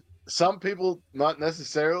 I mean, some people not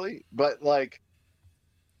necessarily, but like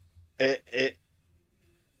it's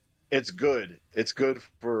good. It's good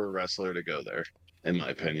for a wrestler to go there, in my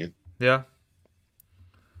opinion. Yeah.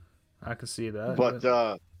 I can see that. But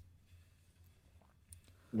yeah.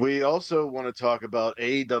 We also want to talk about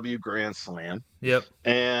AEW Grand Slam. Yep.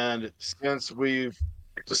 And since we've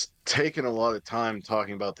just taken a lot of time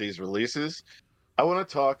talking about these releases, I want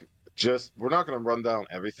to talk we're not going to run down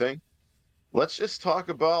everything. Let's just talk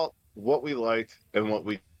about what we liked and what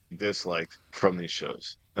we disliked from these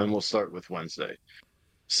shows. And we'll start with Wednesday.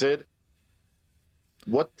 Sid,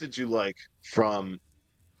 what did you like from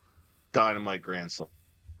Dynamite Grand Slam?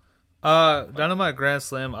 Dynamite Grand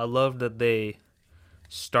Slam, I love that they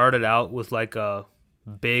started out with like a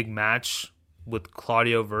big match with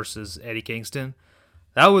Claudio versus Eddie Kingston.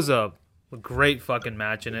 That was a great fucking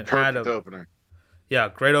match, and it Perfect had a opener. Yeah,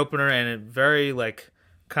 great opener, and it very like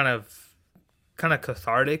kind of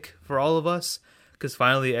cathartic for all of us because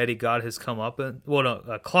finally Eddie got his comeuppance. Well,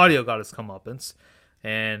 no, Claudio got his comeuppance,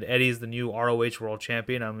 and Eddie's the new ROH World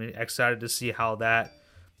Champion. I'm excited to see how that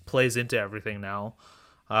plays into everything now.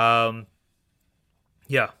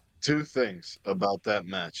 Yeah. Two things about that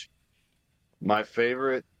match. My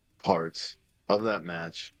favorite parts of that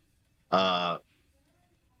match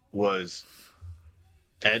was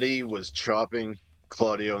Eddie was chopping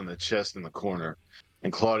Claudio in the chest in the corner,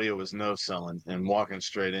 and Claudio was no-selling and walking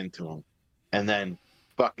straight into him. And then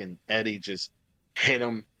fucking Eddie just hit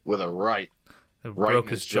him with a right Broke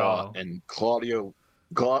in his jaw. and Claudio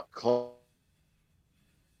got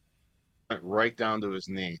went right down to his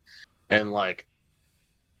knee. And like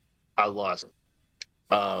I lost it.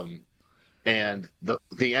 And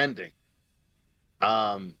the ending.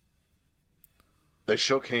 They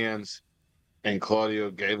shook hands and Claudio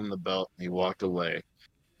gave him the belt and he walked away.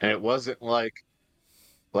 And it wasn't like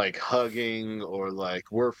hugging or like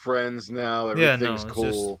we're friends now, everything's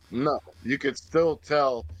cool. No, you could still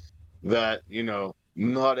tell that,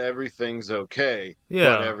 not everything's okay,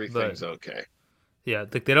 but everything's okay. Yeah,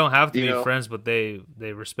 like they don't have to be friends, but they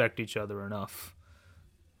respect each other enough.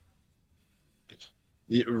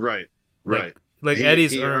 Yeah, right. Like he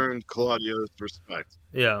Eddie's earned Claudio's respect.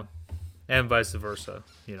 Yeah, and vice versa.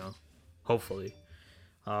 Hopefully,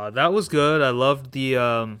 that was good. I loved the.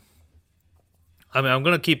 I'm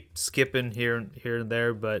gonna keep skipping here and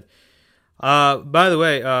there, but by the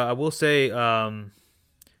way, I will say,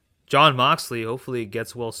 John Moxley hopefully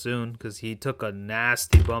gets well soon because he took a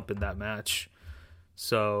nasty bump in that match.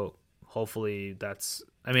 So hopefully that's.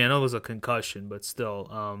 I know it was a concussion, but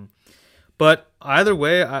still. But either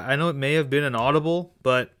way, I know it may have been an audible,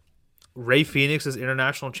 but Rey Fenix as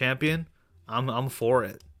international champion, I'm for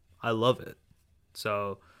it. I love it.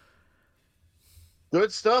 So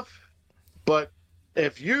good stuff. But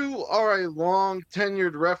if you are a long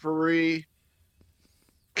tenured referee,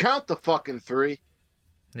 count the fucking 3.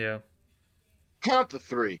 Yeah. Count the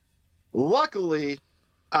 3. Luckily,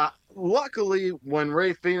 when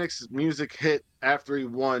Rey Fenix's music hit after he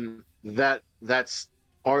won, that's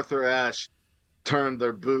Arthur Ashe turned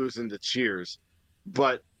their boos into cheers.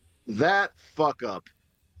 But that fuck up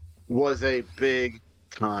was a big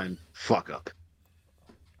time fuck up,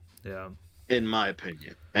 Yeah. in my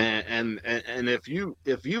opinion. And if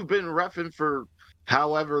you've been reffing for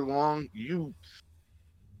however long, you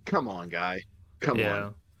come on, guy, come on. Yeah.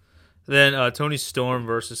 Then Tony Storm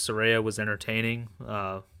versus Saraya was entertaining.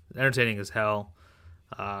 Entertaining as hell.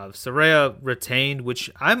 Saraya retained, which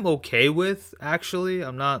I'm okay with, actually.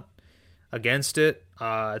 I'm not against it.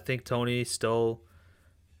 I think Tony still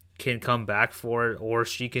can come back for it, or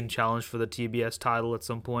she can challenge for the TBS title at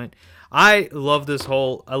some point. I love the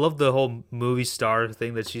whole movie star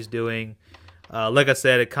thing that she's doing. Like I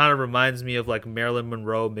said, it kind of reminds me of like Marilyn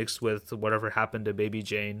Monroe mixed with whatever happened to Baby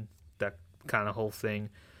Jane. That kind of whole thing,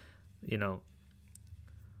 you know.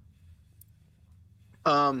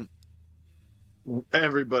 Um,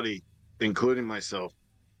 everybody, including myself,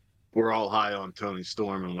 we're all high on Tony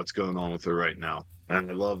Storm and what's going on with her right now. And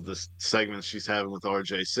I love the segments she's having with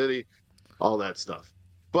RJ City, all that stuff.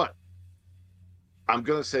 But I'm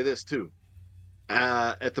going to say this too.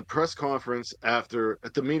 At the press conference at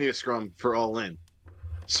the media scrum for All In,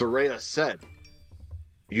 Saraya said,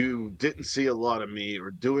 "You didn't see a lot of me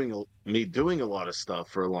or doing a lot of stuff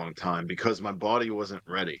for a long time because my body wasn't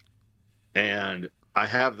ready. And I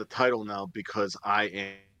have the title now because I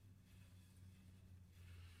am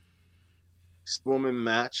woman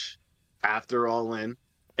match after All In."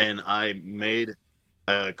 And I made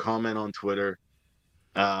a comment on Twitter,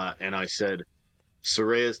 and I said,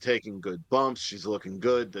 Soraya's taking good bumps. She's looking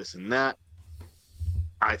good, this and that.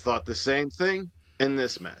 I thought the same thing in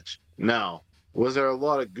this match. Now, was there a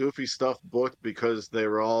lot of goofy stuff booked because they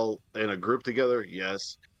were all in a group together?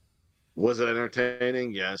 Yes. Was it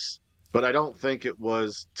entertaining? Yes. But I don't think it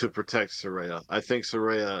was to protect Saraya. I think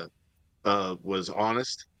Saraya was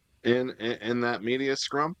honest in that media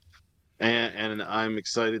scrum, and I'm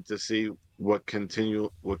excited to see what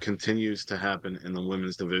continues to happen in the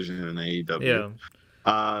women's division in AEW.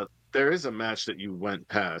 Yeah. There is a match that you went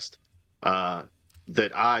past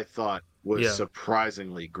that I thought was Yeah.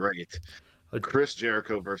 surprisingly great. Chris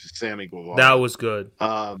Jericho versus Sammy Guevara. That was good.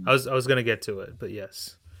 I Um, was gonna get to it, but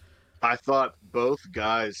yes. I thought both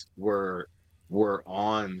guys were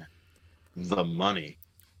on the money,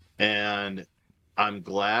 and I'm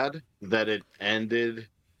glad that it ended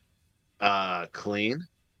clean.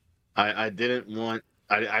 I didn't want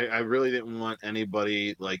I really didn't want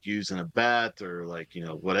anybody like using a bat or like,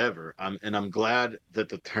 whatever. And I'm glad that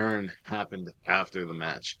the turn happened after the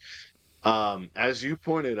match. As you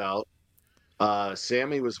pointed out,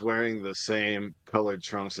 Sammy was wearing the same colored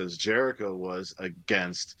trunks as Jericho was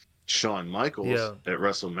against Shawn Michaels Yeah. at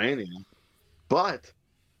WrestleMania, but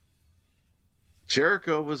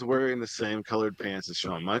Jericho was wearing the same colored pants as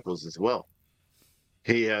Shawn Michaels as well.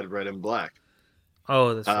 He had red and black.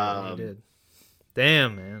 Oh, that's right. He Um, did.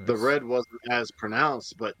 Damn, man. the red wasn't as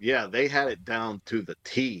pronounced, but yeah, they had it down to the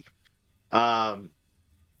T. Um,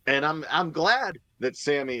 and I'm glad that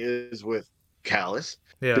Sammy is with Callis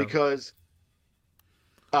Yeah. because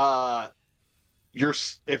uh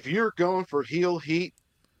if you're going for heel heat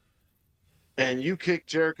and you kick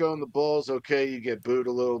Jericho in the balls, okay, you get booed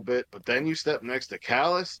a little bit, but then you step next to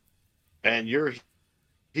Callis and your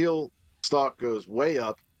heel stock goes way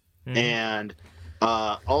up. Mhm. And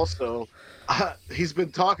also, he's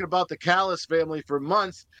been talking about the Callis family for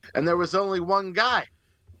months, and there was only one guy.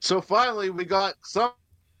 So finally, we got some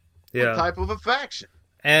Yeah. type of a faction.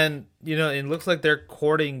 And it looks like they're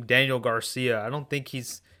courting Daniel Garcia. I don't think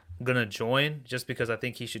he's gonna join, just because I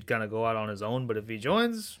think he should kind of go out on his own. But if he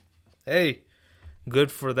joins, hey,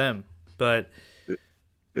 good for them. But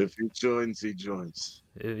If he joins, he joins.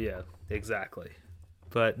 yeah, exactly.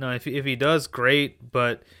 But no, if he does, great.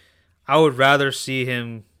 But I would rather see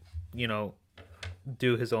him,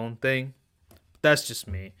 do his own thing. That's just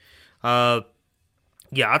me.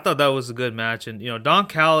 Yeah, I thought that was a good match, and Don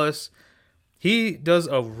Callis, he does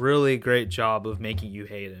a really great job of making you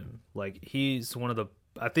hate him. Like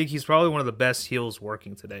I think he's probably one of the best heels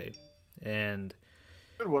working today. And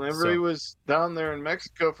Whenever he was down there in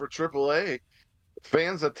Mexico for AAA,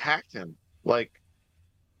 fans attacked him, like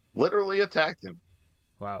literally attacked him.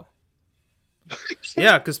 Wow.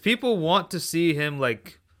 Yeah, because people want to see him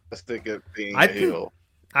like.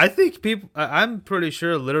 I think people. I'm pretty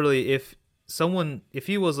sure, literally, if someone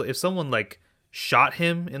like shot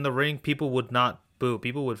him in the ring, people would not boo.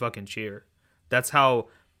 People would fucking cheer. That's how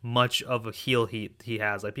much of a heel he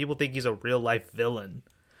has. Like, people think he's a real life villain.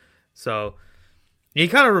 So he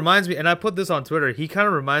kind of reminds me, and I put this on Twitter. He kind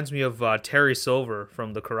of reminds me of Terry Silver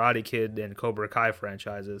from the Karate Kid and Cobra Kai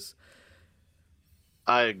franchises.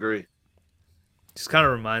 I agree. Just kind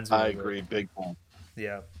of reminds me. I agree, big time.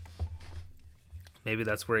 Yeah. Maybe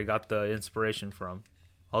that's where he got the inspiration from.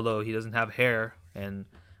 although he doesn't have hair, and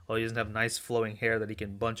he doesn't have nice flowing hair that he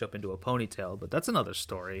can bunch up into a ponytail. But that's another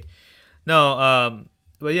story. No,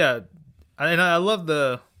 but yeah, I love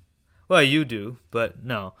the. Well, you do, but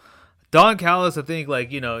no, Don Callis. I think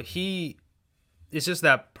he is just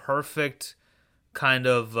that perfect kind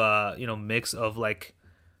of mix of like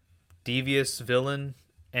devious villain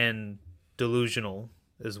and delusional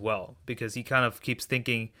as well, because he kind of keeps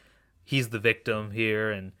thinking he's the victim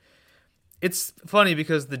here. And it's funny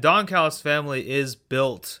because the Don Callis family is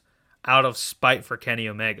built out of spite for Kenny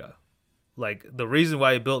Omega. Like, the reason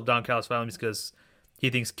why he built Don Callis family is because he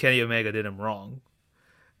thinks Kenny Omega did him wrong.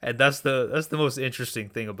 And that's the most interesting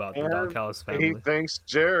thing about the Don Callis family. He thinks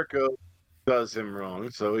Jericho does him wrong,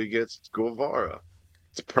 so he gets Guevara.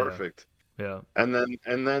 It's perfect. Yeah. And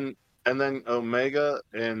then Omega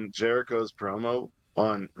and Jericho's promo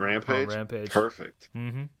on Rampage. Perfect.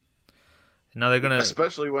 Mm-hmm. Now they're gonna,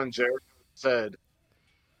 especially when Jericho said,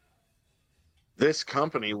 "This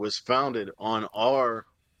company was founded on our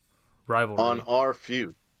rivalry, on our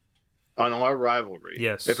feud, on our rivalry.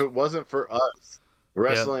 Yes. If it wasn't for us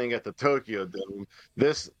wrestling at the Tokyo Dome,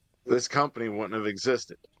 this company wouldn't have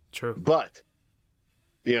existed." True. But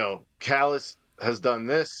Callis has done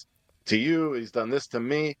this to you. He's done this to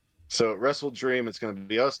me. So at Wrestle Dream, it's going to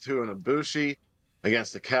be us two and Ibushi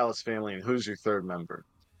against the Callis family. And who's your third member?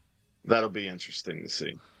 That'll be interesting to see.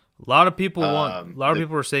 A lot of people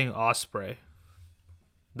people are saying Ospreay.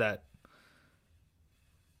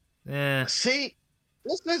 See,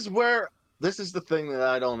 this is the thing that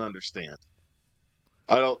I don't understand.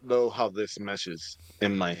 I don't know how this meshes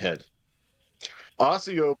in my head.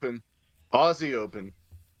 Aussie Open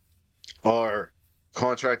are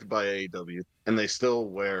contracted by AEW, and they still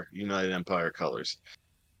wear United Empire colors.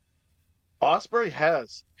 Ospreay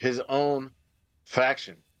has his own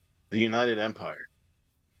faction, the United Empire.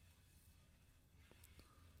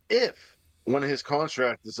 When his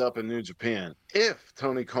contract is up in New Japan, if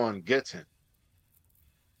Tony Khan gets him,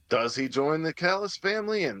 does he join the Callis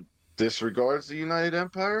family and disregards the United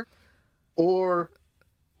Empire? Or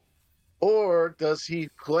does he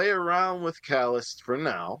play around with Callis for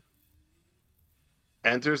now,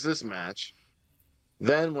 enters this match,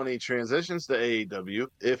 then when he transitions to AEW,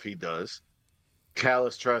 if he does,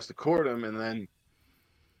 Callis tries to court him, and then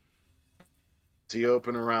he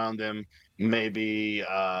open around him. Maybe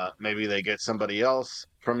they get somebody else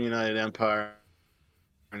from United Empire,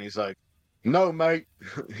 and he's like, "No, mate,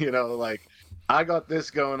 I got this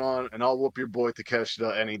going on, and I'll whoop your boy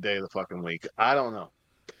Takeshita any day of the fucking week." I don't know,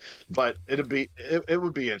 but it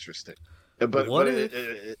would be interesting. But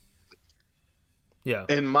yeah,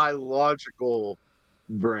 in my logical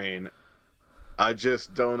brain, I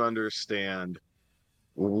just don't understand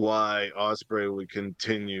why Ospreay would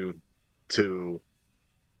continue to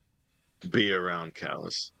be around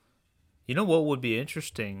Callis. You know what would be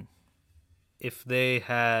interesting? If they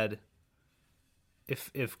had,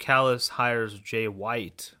 if Callis hires Jay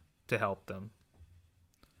White to help them,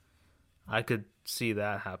 I could see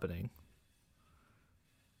that happening.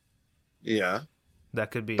 Yeah,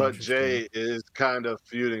 that could be. But Jay is kind of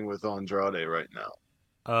feuding with Andrade right now.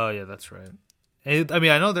 Oh yeah, that's right. I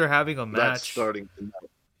mean, I know they're having a match. That's starting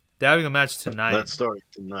tonight. They're having a match tonight. That's starting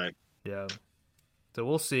tonight. Yeah. So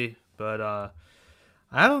we'll see. But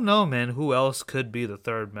I don't know, man, who else could be the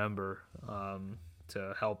third member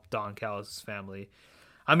to help Don Callis' family.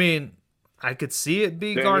 I mean, I could see it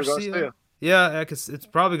be Garcia. Yeah, it's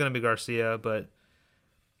probably going to be Garcia, but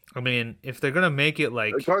I mean, if they're going to make it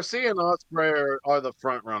like... Garcia and Ospreay are the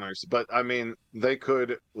front runners, but I mean, they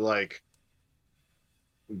could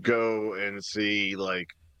go and see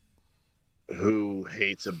who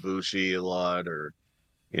hates Ibushi a lot, or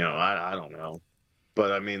I don't know.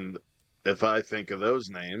 But I mean, if I think of those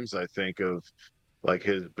names, I think of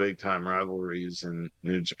his big time rivalries in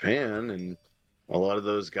New Japan, and a lot of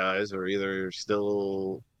those guys are either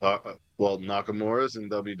still Nakamura's in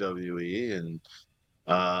WWE,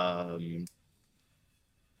 and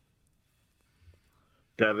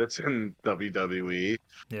Devitt's in WWE.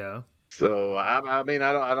 Yeah. So I mean,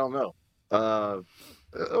 I don't know.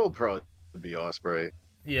 It'll probably be Ospreay.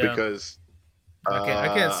 Yeah. Because I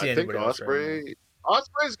can't see anybody else right now.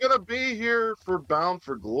 Ospreay's gonna be here for Bound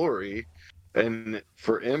for Glory and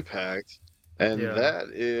for Impact, and that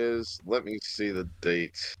is, let me see the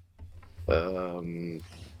date. Bound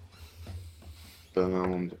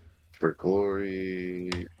for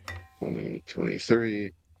Glory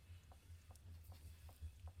 2023.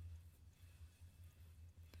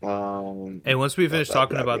 Hey, once we finish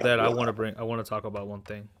talking about that, I want to talk about one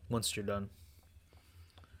thing once you're done.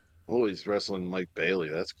 Oh, he's wrestling Mike Bailey.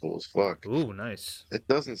 That's cool as fuck. Ooh, nice. It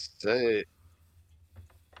doesn't say.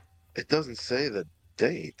 It doesn't say the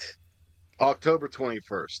date. October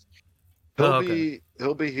 21st. Oh, okay.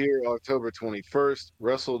 He'll be here October 21st.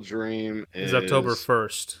 Wrestle Dream It's October is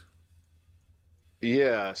 1st.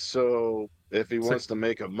 yeah, so if he It's like wants to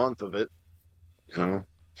make a month of it, you know.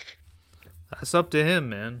 that's up to him,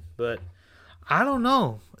 man. But I don't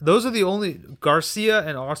know. Those are the only Garcia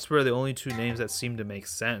and Osprey are the only two names that seem to make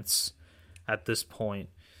sense at this point.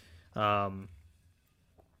 Um,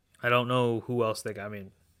 I don't know who else they got. I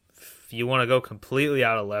mean, if you want to go completely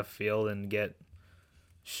out of left field and get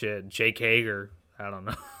shit, Jake Hager, I don't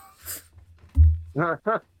know.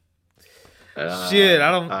 Shit,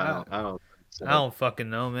 I don't think I so. don't fucking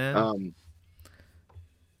know, man. Um,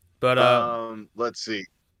 But let's see.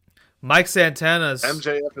 Mike Santana's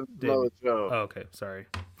MJF and Samoa debut. Joe. Oh, okay, sorry.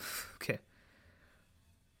 Okay,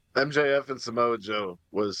 MJF and Samoa Joe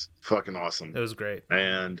was fucking awesome. it was great.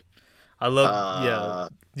 And I love. Yeah, uh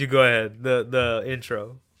you go ahead. The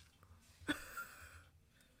intro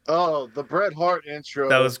oh, the Bret Hart that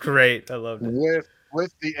intro was great. I loved it.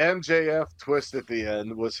 with the MJF twist at the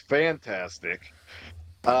end was fantastic.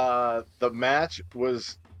 The match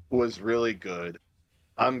was really good.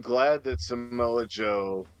 I'm glad that Samoa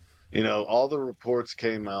Joe, all the reports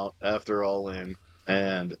came out after All In,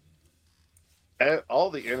 and all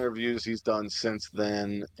the interviews he's done since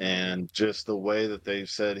then, and just the way that they've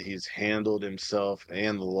said he's handled himself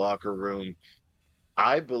and the locker room.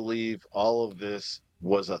 I believe all of this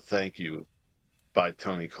was a thank you by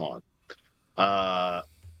Tony Khan. Uh,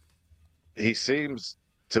 he seems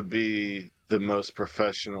to be the most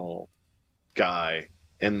professional guy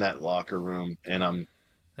in that locker room, and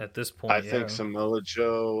At this I point, think yeah, Samoa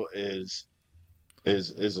Joe is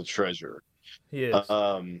a treasure. he is.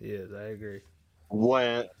 Um, He is. I agree.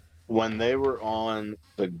 when when they were on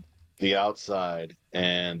the outside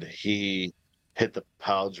and he hit the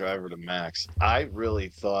pile driver to Max, I really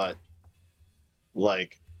thought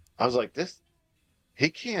like I was like this he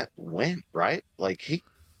can't win, right? Like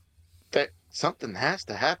that something has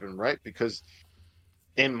to happen, right? Because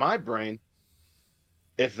in my brain,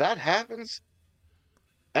 if that happens,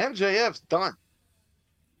 MJF's done.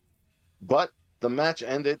 But the match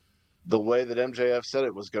ended the way that MJF said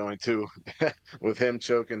it was going to, with him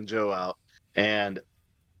choking Joe out. And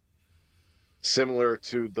similar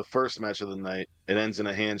to the first match of the night, it ends in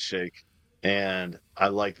a handshake. And I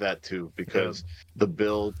like that too, Yeah, because the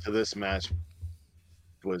build to this match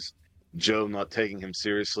was Joe not taking him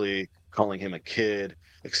seriously, calling him a kid,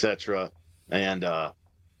 etc. And that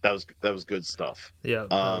was good stuff. yeah, that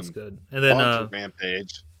was Um, good. And then, on to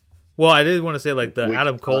Rampage. well, I did want to say like the We can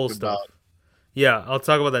Adam talk Cole stuff. about Yeah, I'll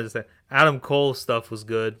talk about that in just a second. Adam Cole stuff was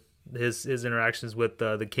good. His interactions with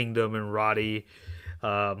the Kingdom and Roddy,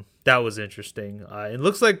 that was interesting. It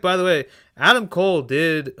looks like, by the way, Adam Cole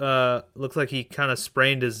did looks like he kind of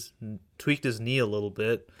tweaked his knee a little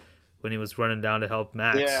bit when he was running down to help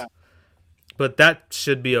Max. yeah. But that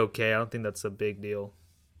should be okay. I don't think that's a big deal.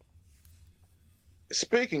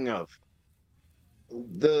 Speaking of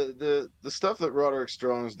the stuff that Roderick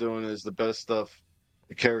Strong's doing is the best stuff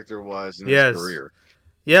character wise in his Yes. career.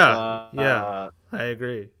 Yeah, yeah, Uh, I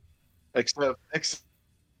agree. except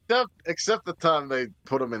the time they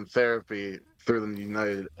put him in therapy through the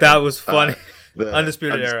United. That was funny. The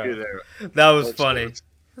Undisputed Undisputed Era. Era. That was That's funny. what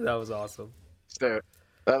That was awesome. That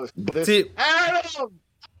was See, Adam.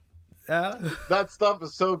 That stuff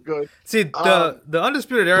is so good. see, the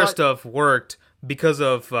Undisputed Era but- stuff worked because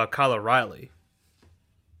of Kyle O'Reilly.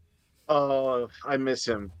 I miss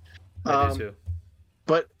him. I do too.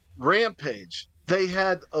 But Rampage, they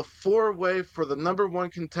had a 4-way for the number one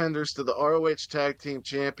contenders to the ROH Tag Team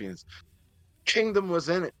Champions. Kingdom was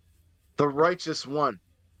in it. The Righteous One.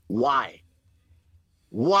 Why?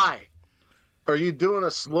 Why? Are you doing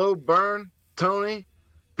a slow burn, Tony?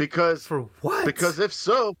 Because For what? Because if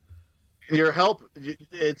so, your help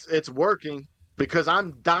it's working. Because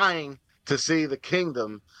I'm dying to see the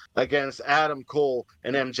Kingdom against Adam Cole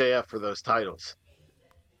and MJF for those titles.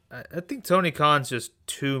 I think Tony Khan's just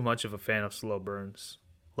too much of a fan of slow burns.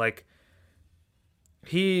 Like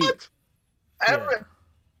he, What? Every, yeah.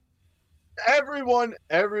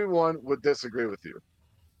 everyone would disagree with you.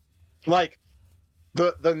 Like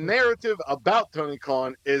the narrative about Tony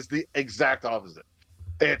Khan is the exact opposite.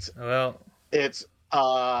 It's Well,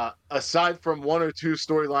 aside from one or two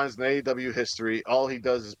storylines in AEW history, all he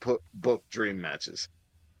does is book dream matches.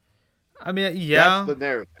 I mean, yeah, That's the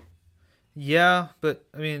narrative. yeah, but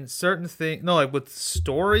I mean, certain things. No, like with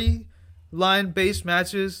storyline based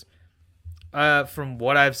matches. From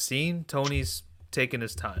what I've seen, Tony's taking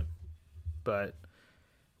his time, but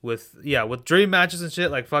with dream matches and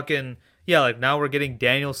shit, like fucking yeah, like now we're getting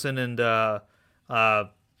Danielson and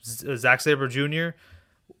Zack Sabre Jr.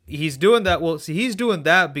 He's doing that. Well, see, he's doing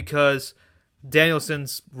that because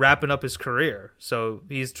Danielson's wrapping up his career, so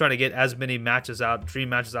he's trying to get as many dream matches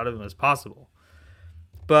out of him as possible.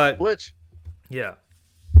 But which, yeah,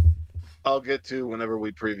 I'll get to whenever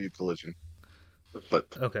we preview Collision. But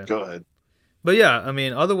okay, go ahead. But yeah, I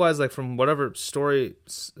mean, otherwise, like from whatever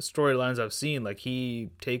storylines I've seen, like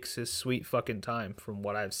he takes his sweet fucking time from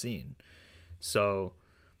what I've seen. So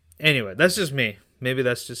anyway, that's just me. Maybe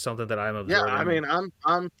that's just something that I'm observing. Yeah, I mean,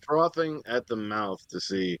 I'm frothing at the mouth to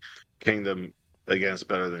see Kingdom against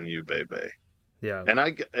Better Than You, baby. Yeah, and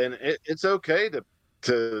it's okay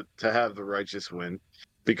to have the righteous win,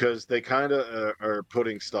 because they kind of are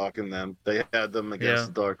putting stock in them. They had them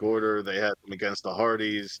against the Dark Order. They had them against the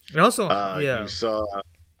Hardys. And also,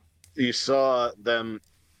 you saw them.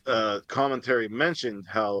 Commentary mentioned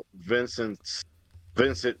how Vincent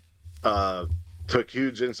took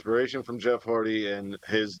huge inspiration from Jeff Hardy, and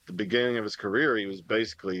the beginning of his career, he was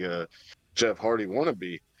basically a Jeff Hardy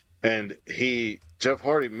wannabe, and Jeff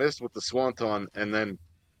Hardy missed with the Swanton, and then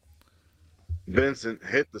Vincent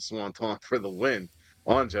hit the Swanton for the win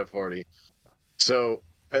on Jeff Hardy. So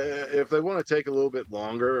if they want to take a little bit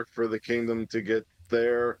longer for the Kingdom to get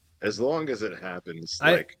there, as long as it happens,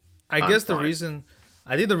 I guess the reason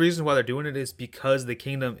why they're doing it is because the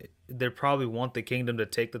Kingdom, they probably want the Kingdom to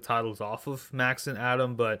take the titles off of Max and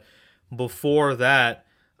Adam, but before that,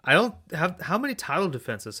 I don't have how many title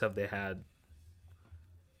defenses have they had?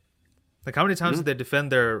 Like how many times did they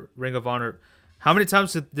defend their Ring of Honor? How many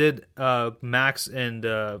times did Max and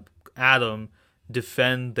Adam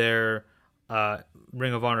defend their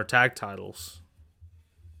Ring of Honor tag titles?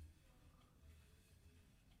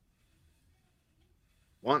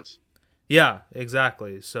 Once. Yeah,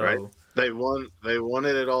 exactly. So right? They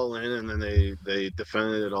wanted it all in, and then they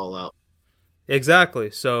defended it all out.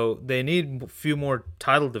 Exactly. So they need a few more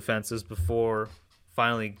title defenses before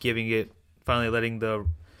finally letting the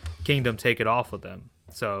Kingdom take it off of them.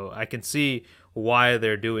 So I can see why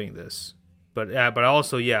they're doing this, but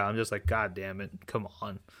also, I'm just like, God damn it, come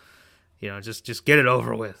on, just get it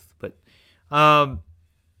over with. But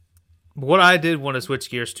what I did want to switch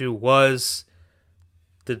gears to was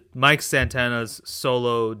the Mike Santana's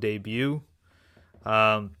solo debut.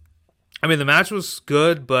 I mean, the match was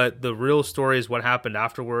good, but the real story is what happened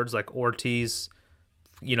afterwards. Like Ortiz,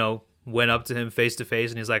 went up to him face to face,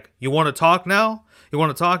 and he's like, "You want to talk now? You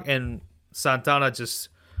want to talk?" And Santana just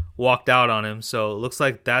walked out on him. So it looks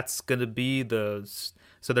like that's gonna be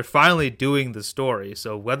so they're finally doing the story.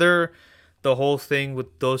 So whether the whole thing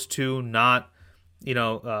with those two not,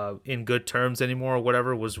 in good terms anymore or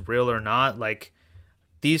whatever was real or not, like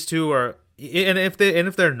these two are, and if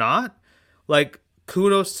they're not, like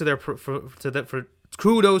kudos to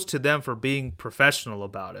kudos to them for being professional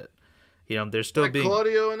about it. They're still like being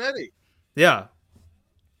Claudio and Eddie. Yeah.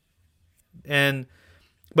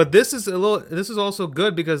 But this is also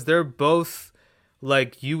good because they're both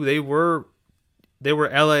like they were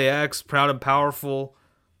LAX, proud and powerful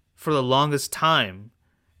for the longest time.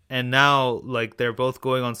 And now like they're both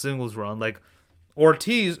going on singles run. Like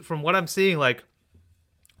Ortiz, from what I'm seeing, like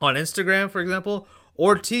on Instagram, for example,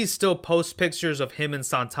 Ortiz still posts pictures of him and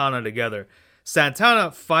Santana together.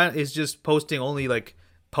 Santana is just posting only like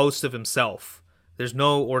posts of himself. There's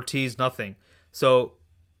no Ortiz, nothing. So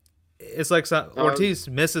it's like Ortiz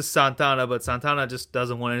misses Santana, but Santana just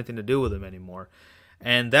doesn't want anything to do with him anymore.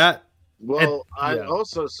 And that. I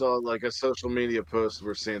also saw like a social media post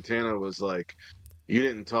where Santana was like, "You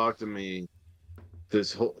didn't talk to me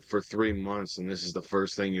for 3 months, and this is the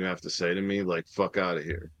first thing you have to say to me. Like, fuck out of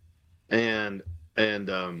here." And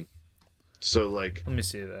so like, let me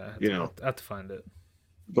see that. I have to find it.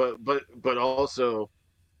 But also,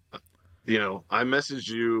 I messaged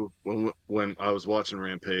you when I was watching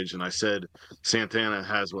Rampage, and I said Santana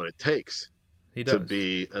has what it takes to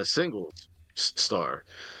be a singles star.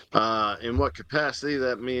 In what capacity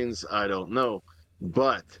that means, I don't know.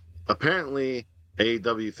 But apparently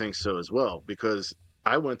AEW thinks so as well, because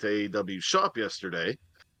I went to AEW shop yesterday,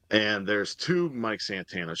 and there's 2 Mike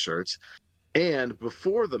Santana shirts. And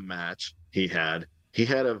before the match he had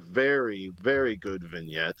a very, very good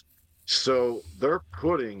vignette. So they're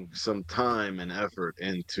putting some time and effort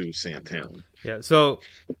into Santana. Yeah, so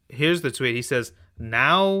here's the tweet. He says,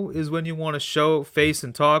 "Now is when you want to show face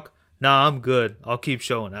and talk. Nah, I'm good. I'll keep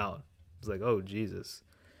showing out." It's like, oh, Jesus.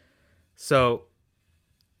 So,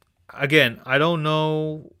 again, I don't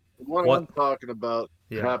know what I'm talking about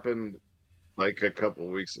happened like a couple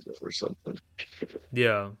weeks ago or something.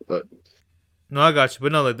 Yeah. But no, I got you.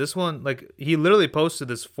 But no, like this one, like he literally posted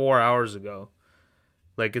this 4 hours ago.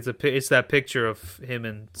 Like it's that picture of him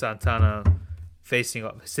and Santana facing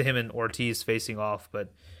off, him and Ortiz facing off.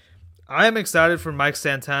 But I am excited for Mike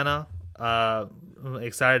Santana. I'm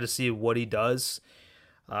excited to see what he does.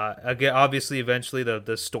 Again, obviously, eventually the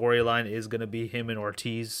storyline is going to be him and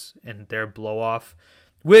Ortiz and their blow off,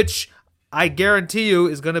 which I guarantee you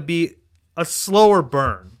is going to be a slower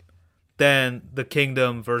burn than the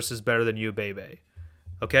Kingdom versus Better Than You, baby.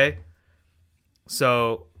 Okay?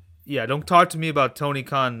 So, yeah, don't talk to me about Tony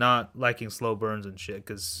Khan not liking slow burns and shit,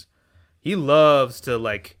 because he loves to,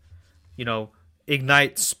 like,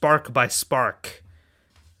 ignite spark by spark.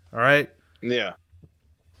 All right? Yeah.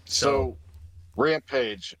 So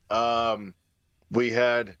Rampage, we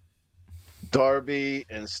had Darby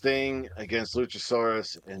and Sting against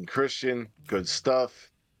Luchasaurus and Christian. Good stuff.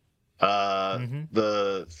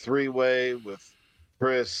 The three-way with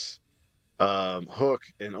Chris, Hook,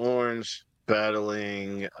 and Orange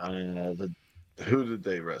battling. Who did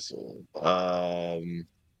they wrestle?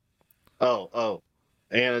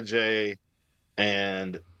 Anna Jay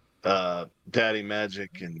and Daddy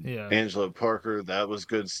Magic and Angelo Parker. That was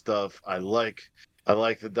good stuff. I like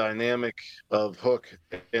the dynamic of Hook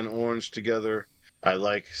and Orange together. I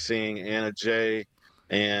like seeing Anna Jay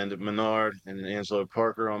and Menard and Angelo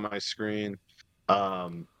Parker on my screen.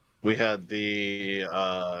 We had the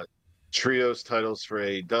trios titles for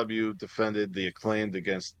AEW defended, the Acclaimed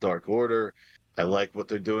against Dark Order. I like what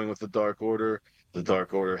they're doing with the Dark Order. The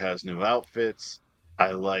Dark Order has new outfits.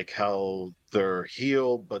 I like how they're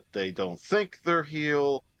heel, but they don't think they're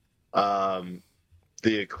heel. The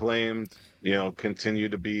Acclaimed, continue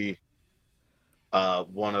to be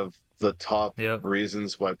one of the top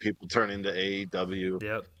reasons why people turn into AEW.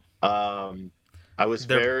 Yep. I was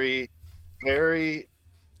very, very,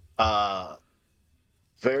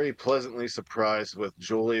 very pleasantly surprised with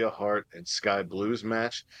Julia Hart and Sky Blue's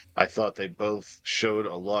match. I thought they both showed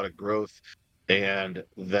a lot of growth, and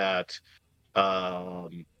that,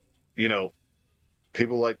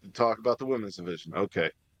 people like to talk about the women's division. Okay.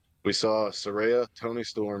 We saw Saraya, Toni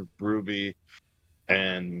Storm, Ruby,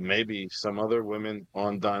 and maybe some other women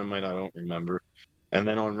on Dynamite. I don't remember. And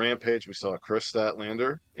then on Rampage, we saw Chris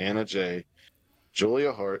Statlander, Anna Jay,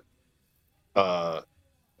 Julia Hart,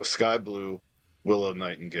 Sky Blue, Willow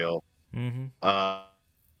Nightingale. I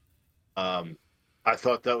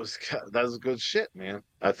thought that was good shit, man.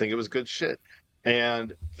 I think it was good shit.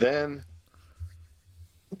 And then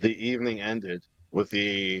the evening ended with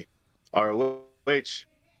the ROH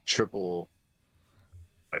triple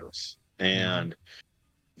titles, and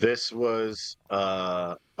this was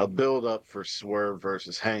a build up for Swerve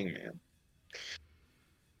versus Hangman.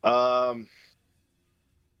 What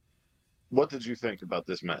did you think about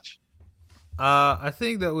this match? I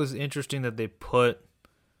think that was interesting that they put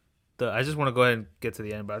I just want to go ahead and get to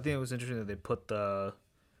the end, but I think it was interesting that they put the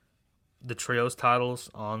trios titles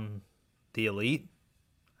on the Elite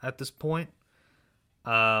at this point.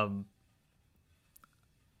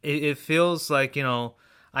 It feels like,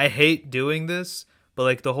 I hate doing this, but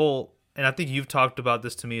like the whole, and I think you've talked about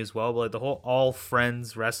this to me as well, but like the whole all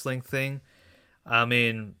friends wrestling thing. I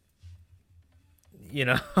mean,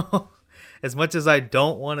 as much as I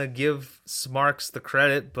don't want to give Smarks the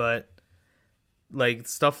credit, but like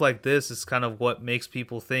stuff like this is kind of what makes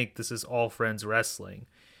people think this is all friends wrestling.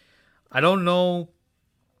 I don't know.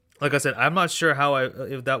 Like I said, I'm not sure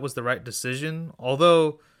if that was the right decision.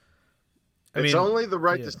 Although, it's only the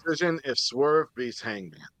right decision if Swerve beats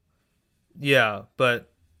Hangman. Yeah,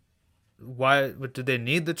 but why? But did they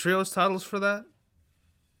need the trios titles for that?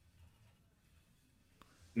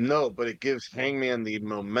 No, but it gives Hangman the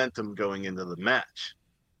momentum going into the match.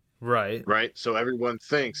 Right. Right? So everyone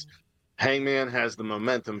thinks Hangman has the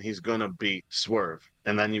momentum, he's going to beat Swerve.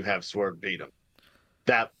 And then you have Swerve beat him.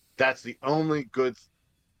 That's the only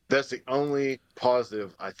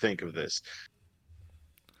positive I think of this.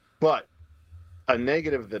 But a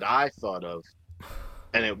negative that I thought of,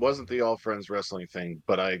 and it wasn't the All Friends Wrestling thing,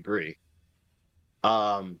 but I agree.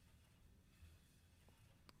 I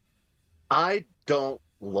don't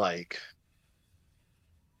like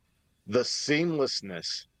the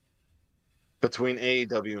seamlessness between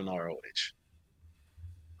AEW and ROH.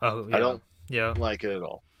 Oh, yeah. I don't like it at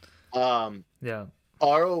all. Yeah.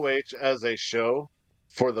 ROH as a show,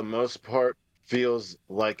 for the most part, feels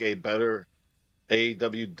like a better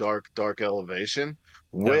AEW Dark Elevation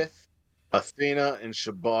with Athena and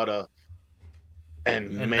Shibata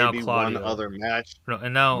and maybe one other match. No,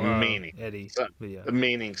 and now meaning Eddie.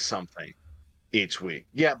 Meaning something each week.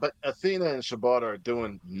 Yeah, but Athena and Shibata are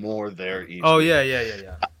doing more there each week. Oh,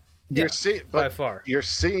 yeah. By far. You're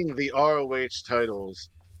seeing the ROH titles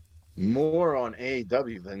more on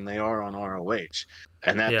AEW than they are on ROH.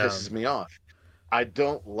 And that pisses me off. I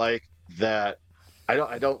don't like that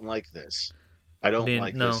I don't like this. I I don't mean,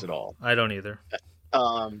 like this no, at all. I don't either.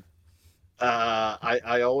 Um,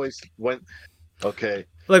 I always went okay.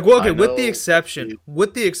 Like, well, okay, I know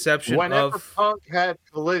with the exception whenever of, Punk had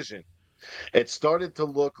Collision, it started to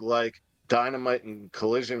look like Dynamite and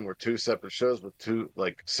Collision were two separate shows with two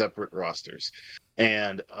like separate rosters.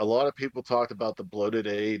 And a lot of people talked about the bloated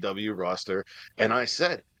AEW roster. And I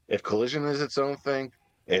said, if Collision is its own thing,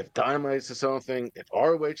 if Dynamite is its own thing, if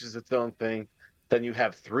ROH is its own thing, then you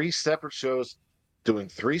have three separate shows doing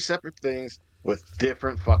three separate things with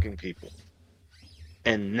different fucking people.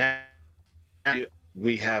 And now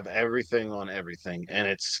we have everything on everything. And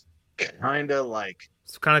it's kind of like,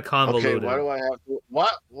 it's kind of okay, why convoluted. do I have to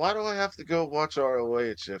why do I have to go watch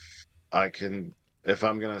ROH I can if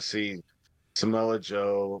I'm gonna see Samoa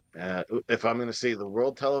Joe, if I'm gonna see the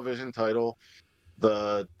World Television title,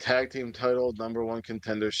 the Tag Team title, number one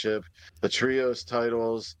contendership, the Trios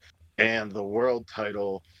titles, and the World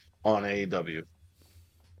title on AEW.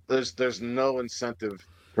 There's no incentive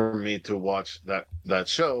for me to watch that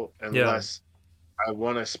show Yeah, unless I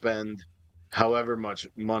want to spend however much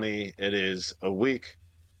money it is a week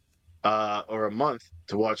or a month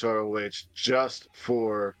to watch ROH just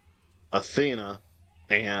for Athena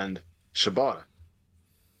and Shibata.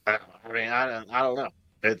 I mean, I don't know.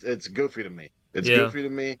 It's goofy to me. It's yeah, goofy to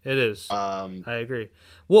me. it is. Um, I agree.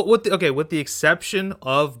 Well, with the exception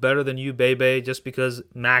of Better Than You, Bebe, just because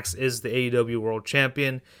Max is the AEW World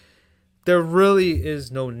Champion, there really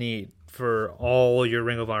is no need for all your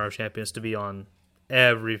Ring of Honor champions to be on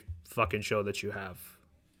every fucking show that you have.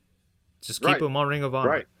 Just keep right, them on Ring of Honor.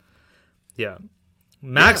 right. Yeah.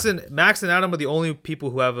 Yeah, Max and Adam are the only people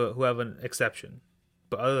who have an exception.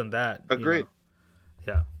 But other than that, agreed.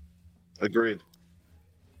 yeah. Agreed.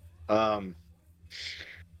 Um,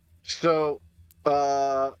 so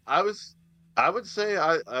I was I would say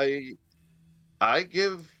I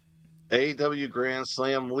give AEW Grand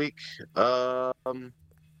Slam Week um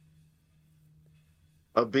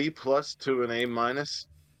a B plus to an A minus.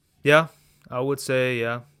 Yeah, I would say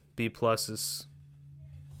yeah. B plus is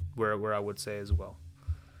where I would say as well.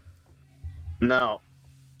 Now,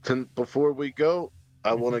 before we go,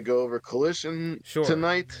 I want Hmm. to go over Collision Sure.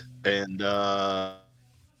 tonight and uh,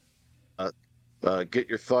 get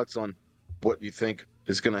your thoughts on what you think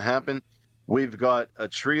is going to happen. We've got a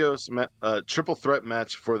triple threat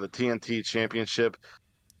match for the TNT Championship: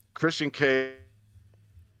 Christian Cage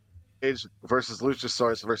versus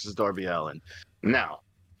Luchasaurus versus Darby Allin. Now,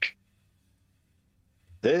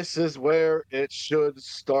 this is where it should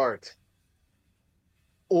start,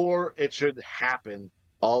 or it should happen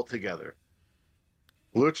altogether.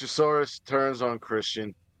 Luchasaurus turns on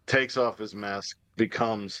Christian, takes off his mask,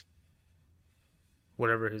 becomes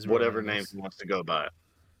Whatever his real whatever name name is. he wants to go by.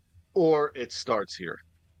 Or it starts here.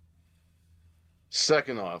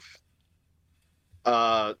 Second off,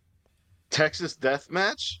 uh, Texas Death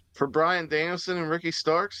Match for Bryan Danielson and Ricky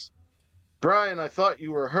Starks. Brian, I thought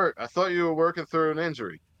you were hurt. I thought you were working through an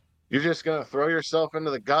injury. You're just gonna throw yourself into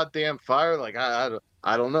the goddamn fire? Like I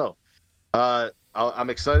don't know. I'm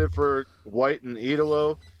excited for White and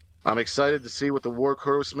Idolo. I'm excited to see what the War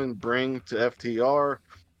Horsemen bring to FTR.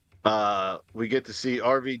 We get to see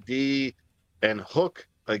RVD and Hook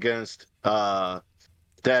against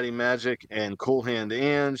Daddy Magic and Cool Hand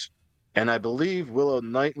Ange. And I believe Willow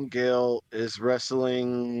Nightingale is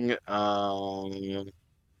wrestling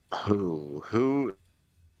who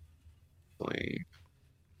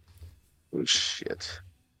oh shit.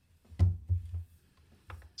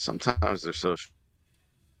 Sometimes their social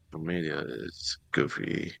media is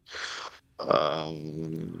goofy.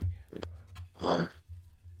 Um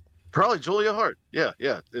Probably Julia Hart. Yeah,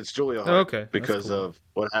 yeah, it's Julia Oh, Hart okay, that's because cool. of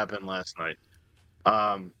what happened last night.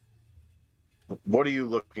 Um, what are you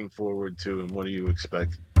looking forward to, and what do you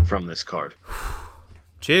expect from this card?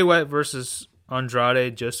 Jay White versus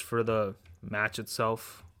Andrade just for the match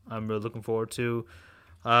itself. I'm really looking forward to.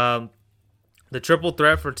 Um, the triple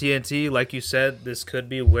threat for TNT, like you said, this could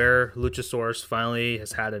be where Luchasaurus finally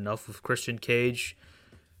has had enough of Christian Cage.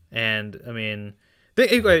 And I mean,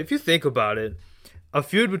 if you think about it, a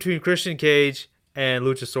feud between Christian Cage and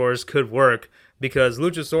Luchasaurus could work because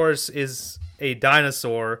Luchasaurus is a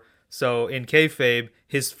dinosaur. So in kayfabe,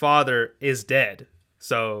 his father is dead.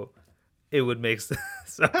 So it would make sense.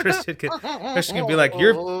 So Christian can be like,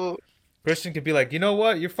 Christian could be like, you know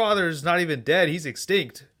what? Your father is not even dead. He's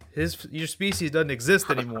extinct. Your species doesn't exist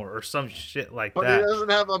anymore, or some shit like But he that. doesn't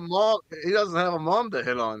have a mom. He doesn't have a mom to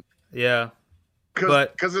hit on Yeah, because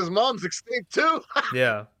but his mom's extinct too.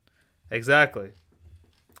 yeah, exactly.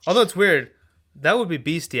 Although it's weird, that would be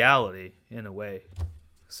bestiality in a way.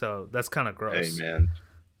 So that's kind of Hey gross. man,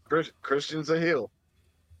 Christian's a heel.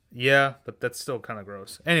 Yeah, but that's still kind of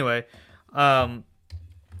gross. Anyway, I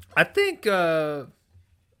think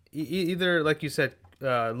either, like you said,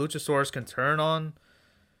 Luchasaurus can turn on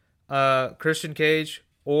Christian Cage,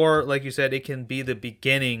 or like you said, it can be the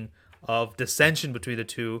beginning of dissension between the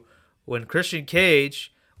two. When Christian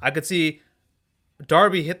Cage, I could see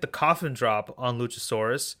Darby hit the coffin drop on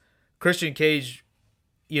Luchasaurus. Christian Cage,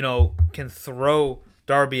 can throw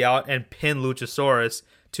Darby out and pin Luchasaurus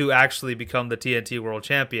to actually become the TNT World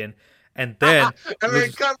Champion. And then, and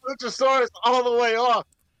then cut Luchasaurus all the way off.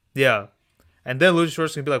 Yeah. And then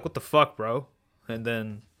Luchasaurus can be like, what the fuck, bro? And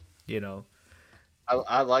then,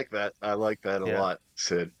 I like that. I like that a lot,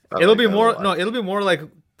 Sid. It'll be more like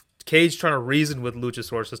Cage trying to reason with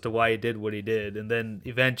Luchasaurus as to why he did what he did. And then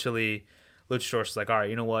eventually Luchasaurus is like, all right,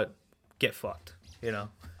 you know what? Get fucked,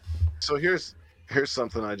 So here's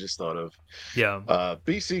something I just thought of. Yeah.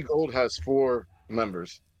 BC Gold has 4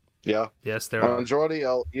 members. Yeah. Yes, there are. Andrade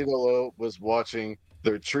El Idolo was watching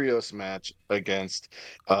their trios match against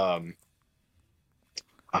 3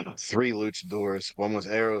 luchadors. One was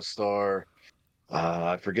Aerostar.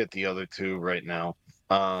 I forget the other 2 right now.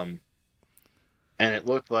 And it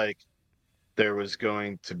looked like there was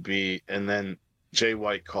going to be, and then Jay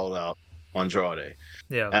White called out Andrade.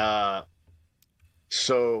 Yeah.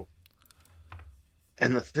 So,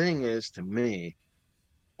 and the thing is, to me,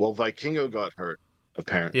 well, Vikingo got hurt,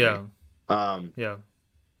 apparently. Yeah. Yeah.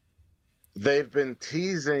 They've been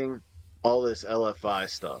teasing all this LFI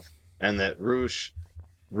stuff, and that Roosh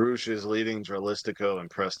is leading Dralistico and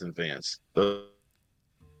Preston Vance.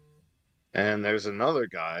 And there's another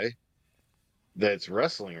guy that's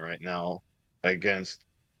wrestling right now against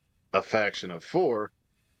a faction of 4.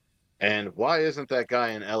 And why isn't that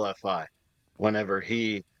guy in LFI whenever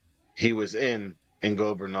he was in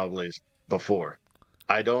Ingobernable's before?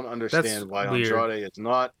 I don't understand why weird. Andrade is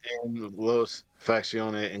not in Los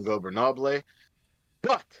Facciones Ingobernable.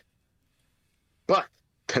 But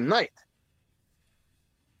tonight,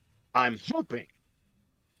 I'm hoping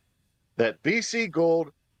that BC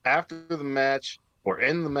Gold, after the match or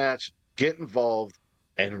in the match, get involved,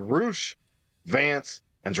 and Roosh, Vance,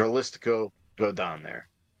 and Dralistico go down there.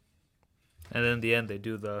 And then in the end, they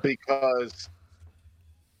do because,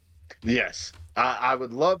 yes, I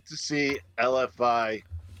would love to see LFI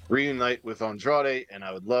reunite with Andrade, and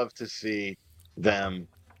I would love to see them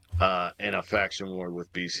in a faction war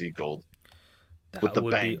with BC Gold. With the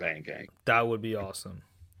Bang Bang Gang. That would be awesome.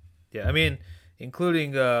 Yeah, I mean,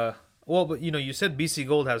 including, but you said BC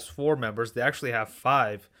Gold has 4 members. They actually have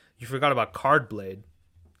 5. You forgot about Cardblade.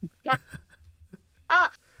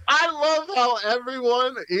 I love how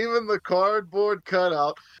everyone, even the cardboard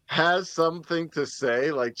cutout, has something to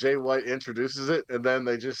say. Like Jay White introduces it, and then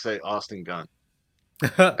they just say Austin Gunn.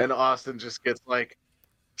 And Austin just gets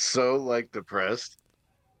so depressed.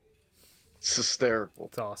 It's hysterical.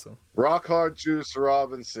 It's awesome. Rock Hard Juice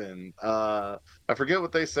Robinson. I forget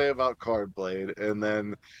what they say about Cardblade, and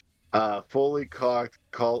then fully cocked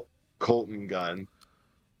Colton Gunn,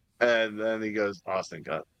 and then he goes Austin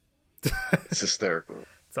Gunn. It's hysterical.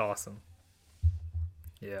 It's awesome.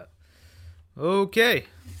 Yeah. Okay.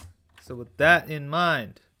 So with that in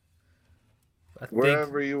mind,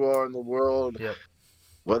 wherever you are in the world, yep,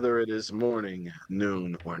 whether it is morning,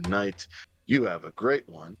 noon, or night, you have a great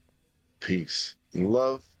one. Peace and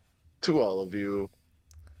love to all of you.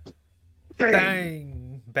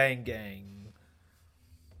 Bang, bang, gang.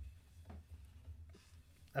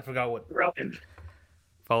 I forgot what.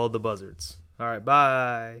 Follow the buzzards. All right,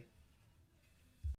 bye.